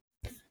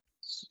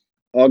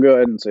 I'll go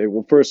ahead and say,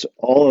 well, first,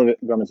 all of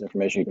Garmin's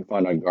information you can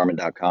find on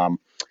Garmin.com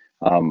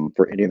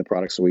for any of the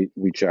products we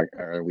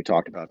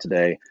talked about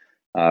today.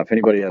 If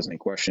anybody has any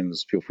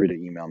questions, feel free to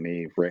email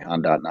me,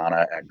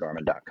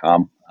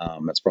 rehan.nana@garmin.com.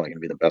 That's probably going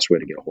to be the best way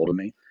to get a hold of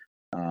me.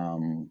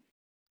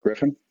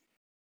 Griffin?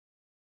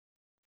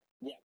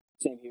 Yeah,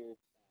 same here.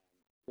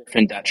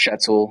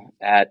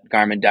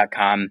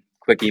 Griffin.schetzel@garmin.com.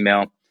 Quick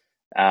email.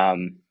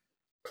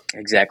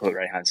 Exactly what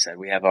Rehan said.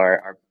 We have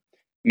our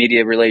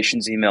media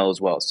relations email as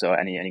well. So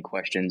any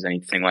questions,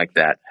 anything like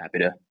that, happy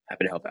to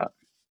help out.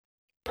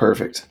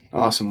 Perfect.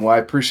 Awesome. Well, I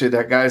appreciate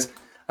that, guys.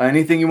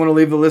 Anything you want to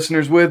leave the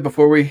listeners with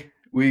before we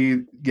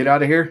we get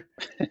out of here?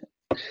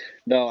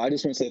 No, I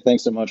just want to say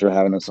thanks so much for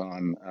having us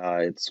on.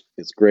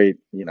 It's great,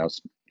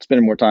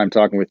 spending more time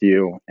talking with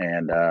you.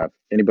 And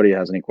anybody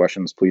has any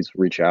questions, please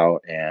reach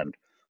out. And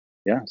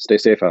yeah, stay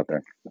safe out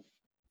there.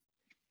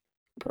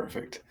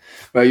 Perfect.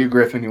 About you,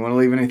 Griffin, you want to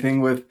leave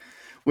anything with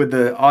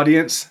the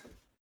audience?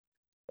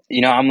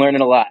 I'm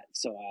learning a lot,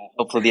 so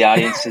hopefully the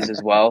audience is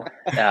as well.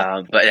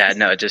 But yeah,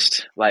 no,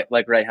 just like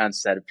Rehan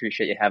said,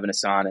 appreciate you having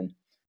us on, and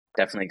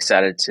definitely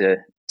excited to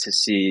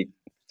see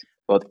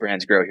both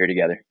brands grow here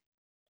together.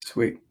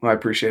 Sweet. Well, I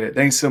appreciate it.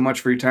 Thanks so much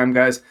for your time,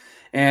 guys.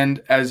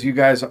 And as you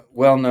guys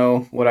well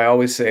know, what I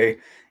always say,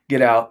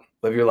 get out,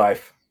 live your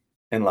life,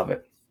 and love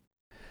it.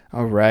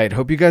 All right.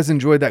 Hope you guys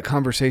enjoyed that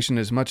conversation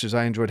as much as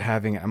I enjoyed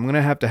having it. I'm going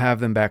to have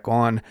them back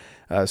on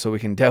so we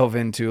can delve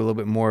into a little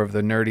bit more of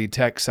the nerdy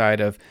tech side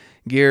of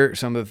gear,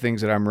 some of the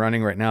things that I'm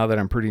running right now that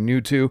I'm pretty new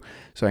to,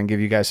 so I can give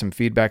you guys some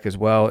feedback as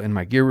well in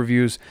my gear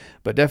reviews.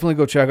 But definitely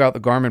go check out the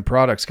Garmin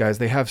products, guys.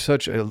 They have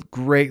such a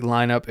great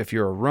lineup. If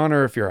you're a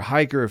runner, if you're a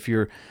hiker, if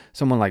you're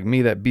someone like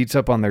me that beats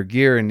up on their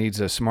gear and needs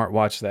a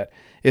smartwatch that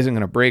isn't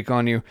going to break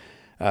on you,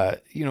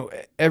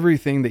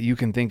 everything that you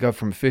can think of,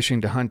 from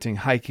fishing to hunting,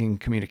 hiking,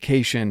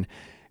 communication,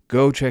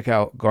 go check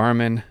out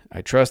Garmin.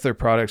 I trust their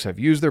products. I've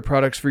used their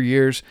products for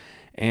years,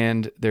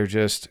 and they're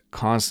just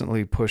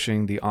constantly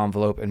pushing the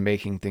envelope and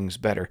making things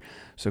better.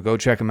 So go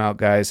check them out,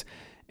 guys.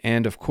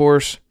 And of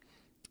course,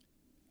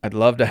 I'd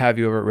love to have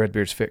you over at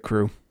Redbeard's Fit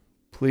Crew.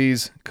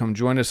 Please come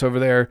join us over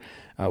there.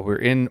 We're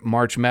in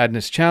March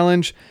Madness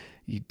Challenge.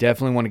 You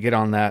definitely want to get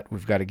on that.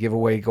 We've got a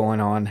giveaway going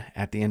on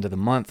at the end of the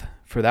month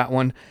for that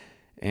one.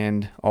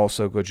 And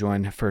also go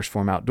join First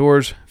Form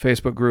Outdoors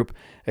Facebook group.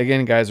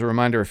 Again, guys, a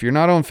reminder, if you're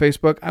not on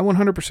Facebook, I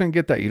 100%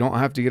 get that. You don't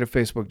have to get a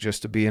Facebook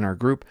just to be in our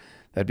group.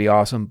 That'd be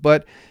awesome.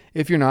 But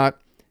if you're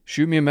not,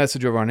 shoot me a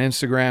message over on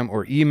Instagram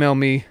or email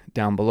me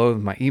down below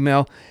with my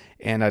email.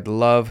 And I'd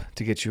love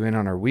to get you in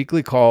on our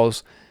weekly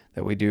calls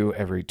that we do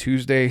every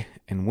Tuesday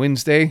and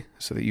Wednesday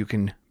so that you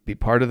can be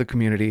part of the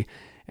community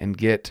and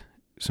get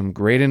some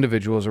great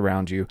individuals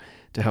around you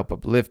to help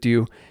uplift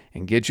you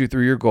and get you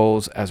through your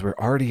goals, as we're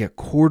already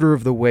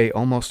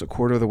almost a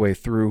quarter of the way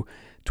through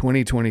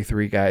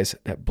 2023, guys.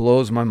 That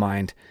blows my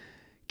mind.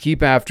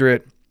 Keep after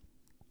it.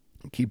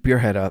 Keep your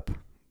head up.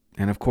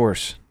 And of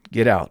course,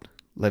 get out,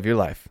 live your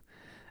life,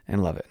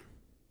 and love it.